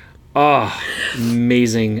Allen. Oh,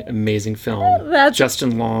 amazing film. That's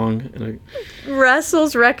Justin Long.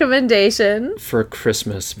 Russell's recommendation. For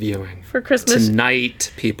Christmas viewing. For Christmas.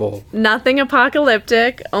 Tonight, people. Nothing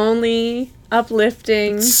apocalyptic, only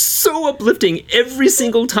uplifting. So uplifting every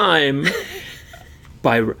single time.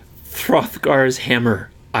 By Hrothgar's hammer,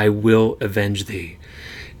 I will avenge thee.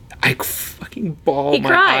 I fucking bawl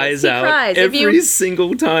my eyes out every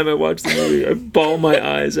single time I watch the movie. I bawl my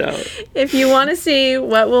eyes out. If you want to see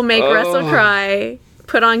what will make Russell cry,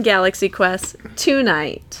 put on Galaxy Quest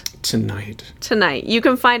tonight. You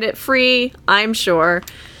can find it free, I'm sure.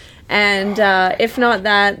 And if not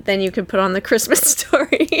that, then you could put on The Christmas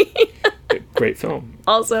Story. Great film.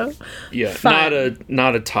 Also, yeah, fun.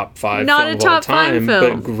 not a top 5 Not film a of all top 5 time,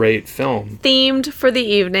 film. but great film. Themed for the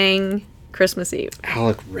evening, Christmas Eve.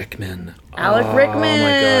 Alec Rickman. Alec Rickman. Oh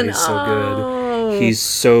my god, he's so good. He's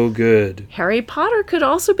so good. Harry Potter could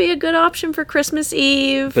also be a good option for Christmas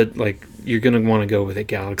Eve. But like, you're gonna want to go with a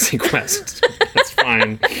Galaxy Quest. That's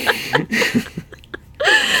fine.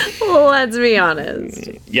 Well, let's be honest.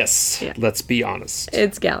 Yes, Yeah. let's be honest.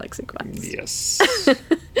 It's Galaxy Quest. Yes.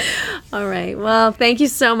 All right. Well, thank you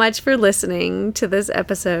so much for listening to this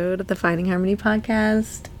episode of the Finding Harmony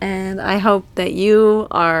podcast. And I hope that you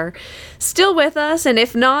are still with us. And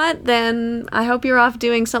if not, then I hope you're off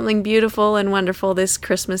doing something beautiful and wonderful this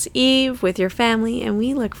Christmas Eve with your family. And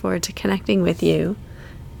we look forward to connecting with you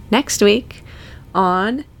next week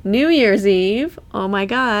on New Year's Eve. Oh my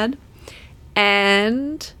God.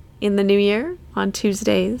 And in the new year on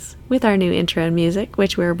Tuesdays with our new intro and music,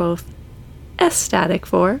 which we're both ecstatic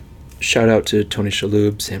for. Shout out to Tony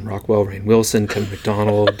Shalhoub, Sam Rockwell, Rainn Wilson, Kevin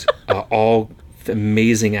McDonald, all the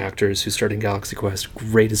amazing actors who starred in Galaxy Quest.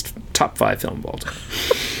 Greatest top 5 film of all time.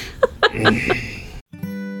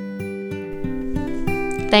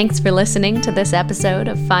 Thanks for listening to this episode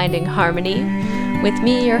of Finding Harmony. With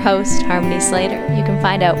me, your host, Harmony Slater. You can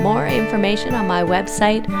find out more information on my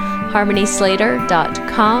website,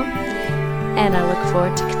 harmonyslater.com. And I look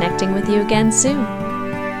forward to connecting with you again soon.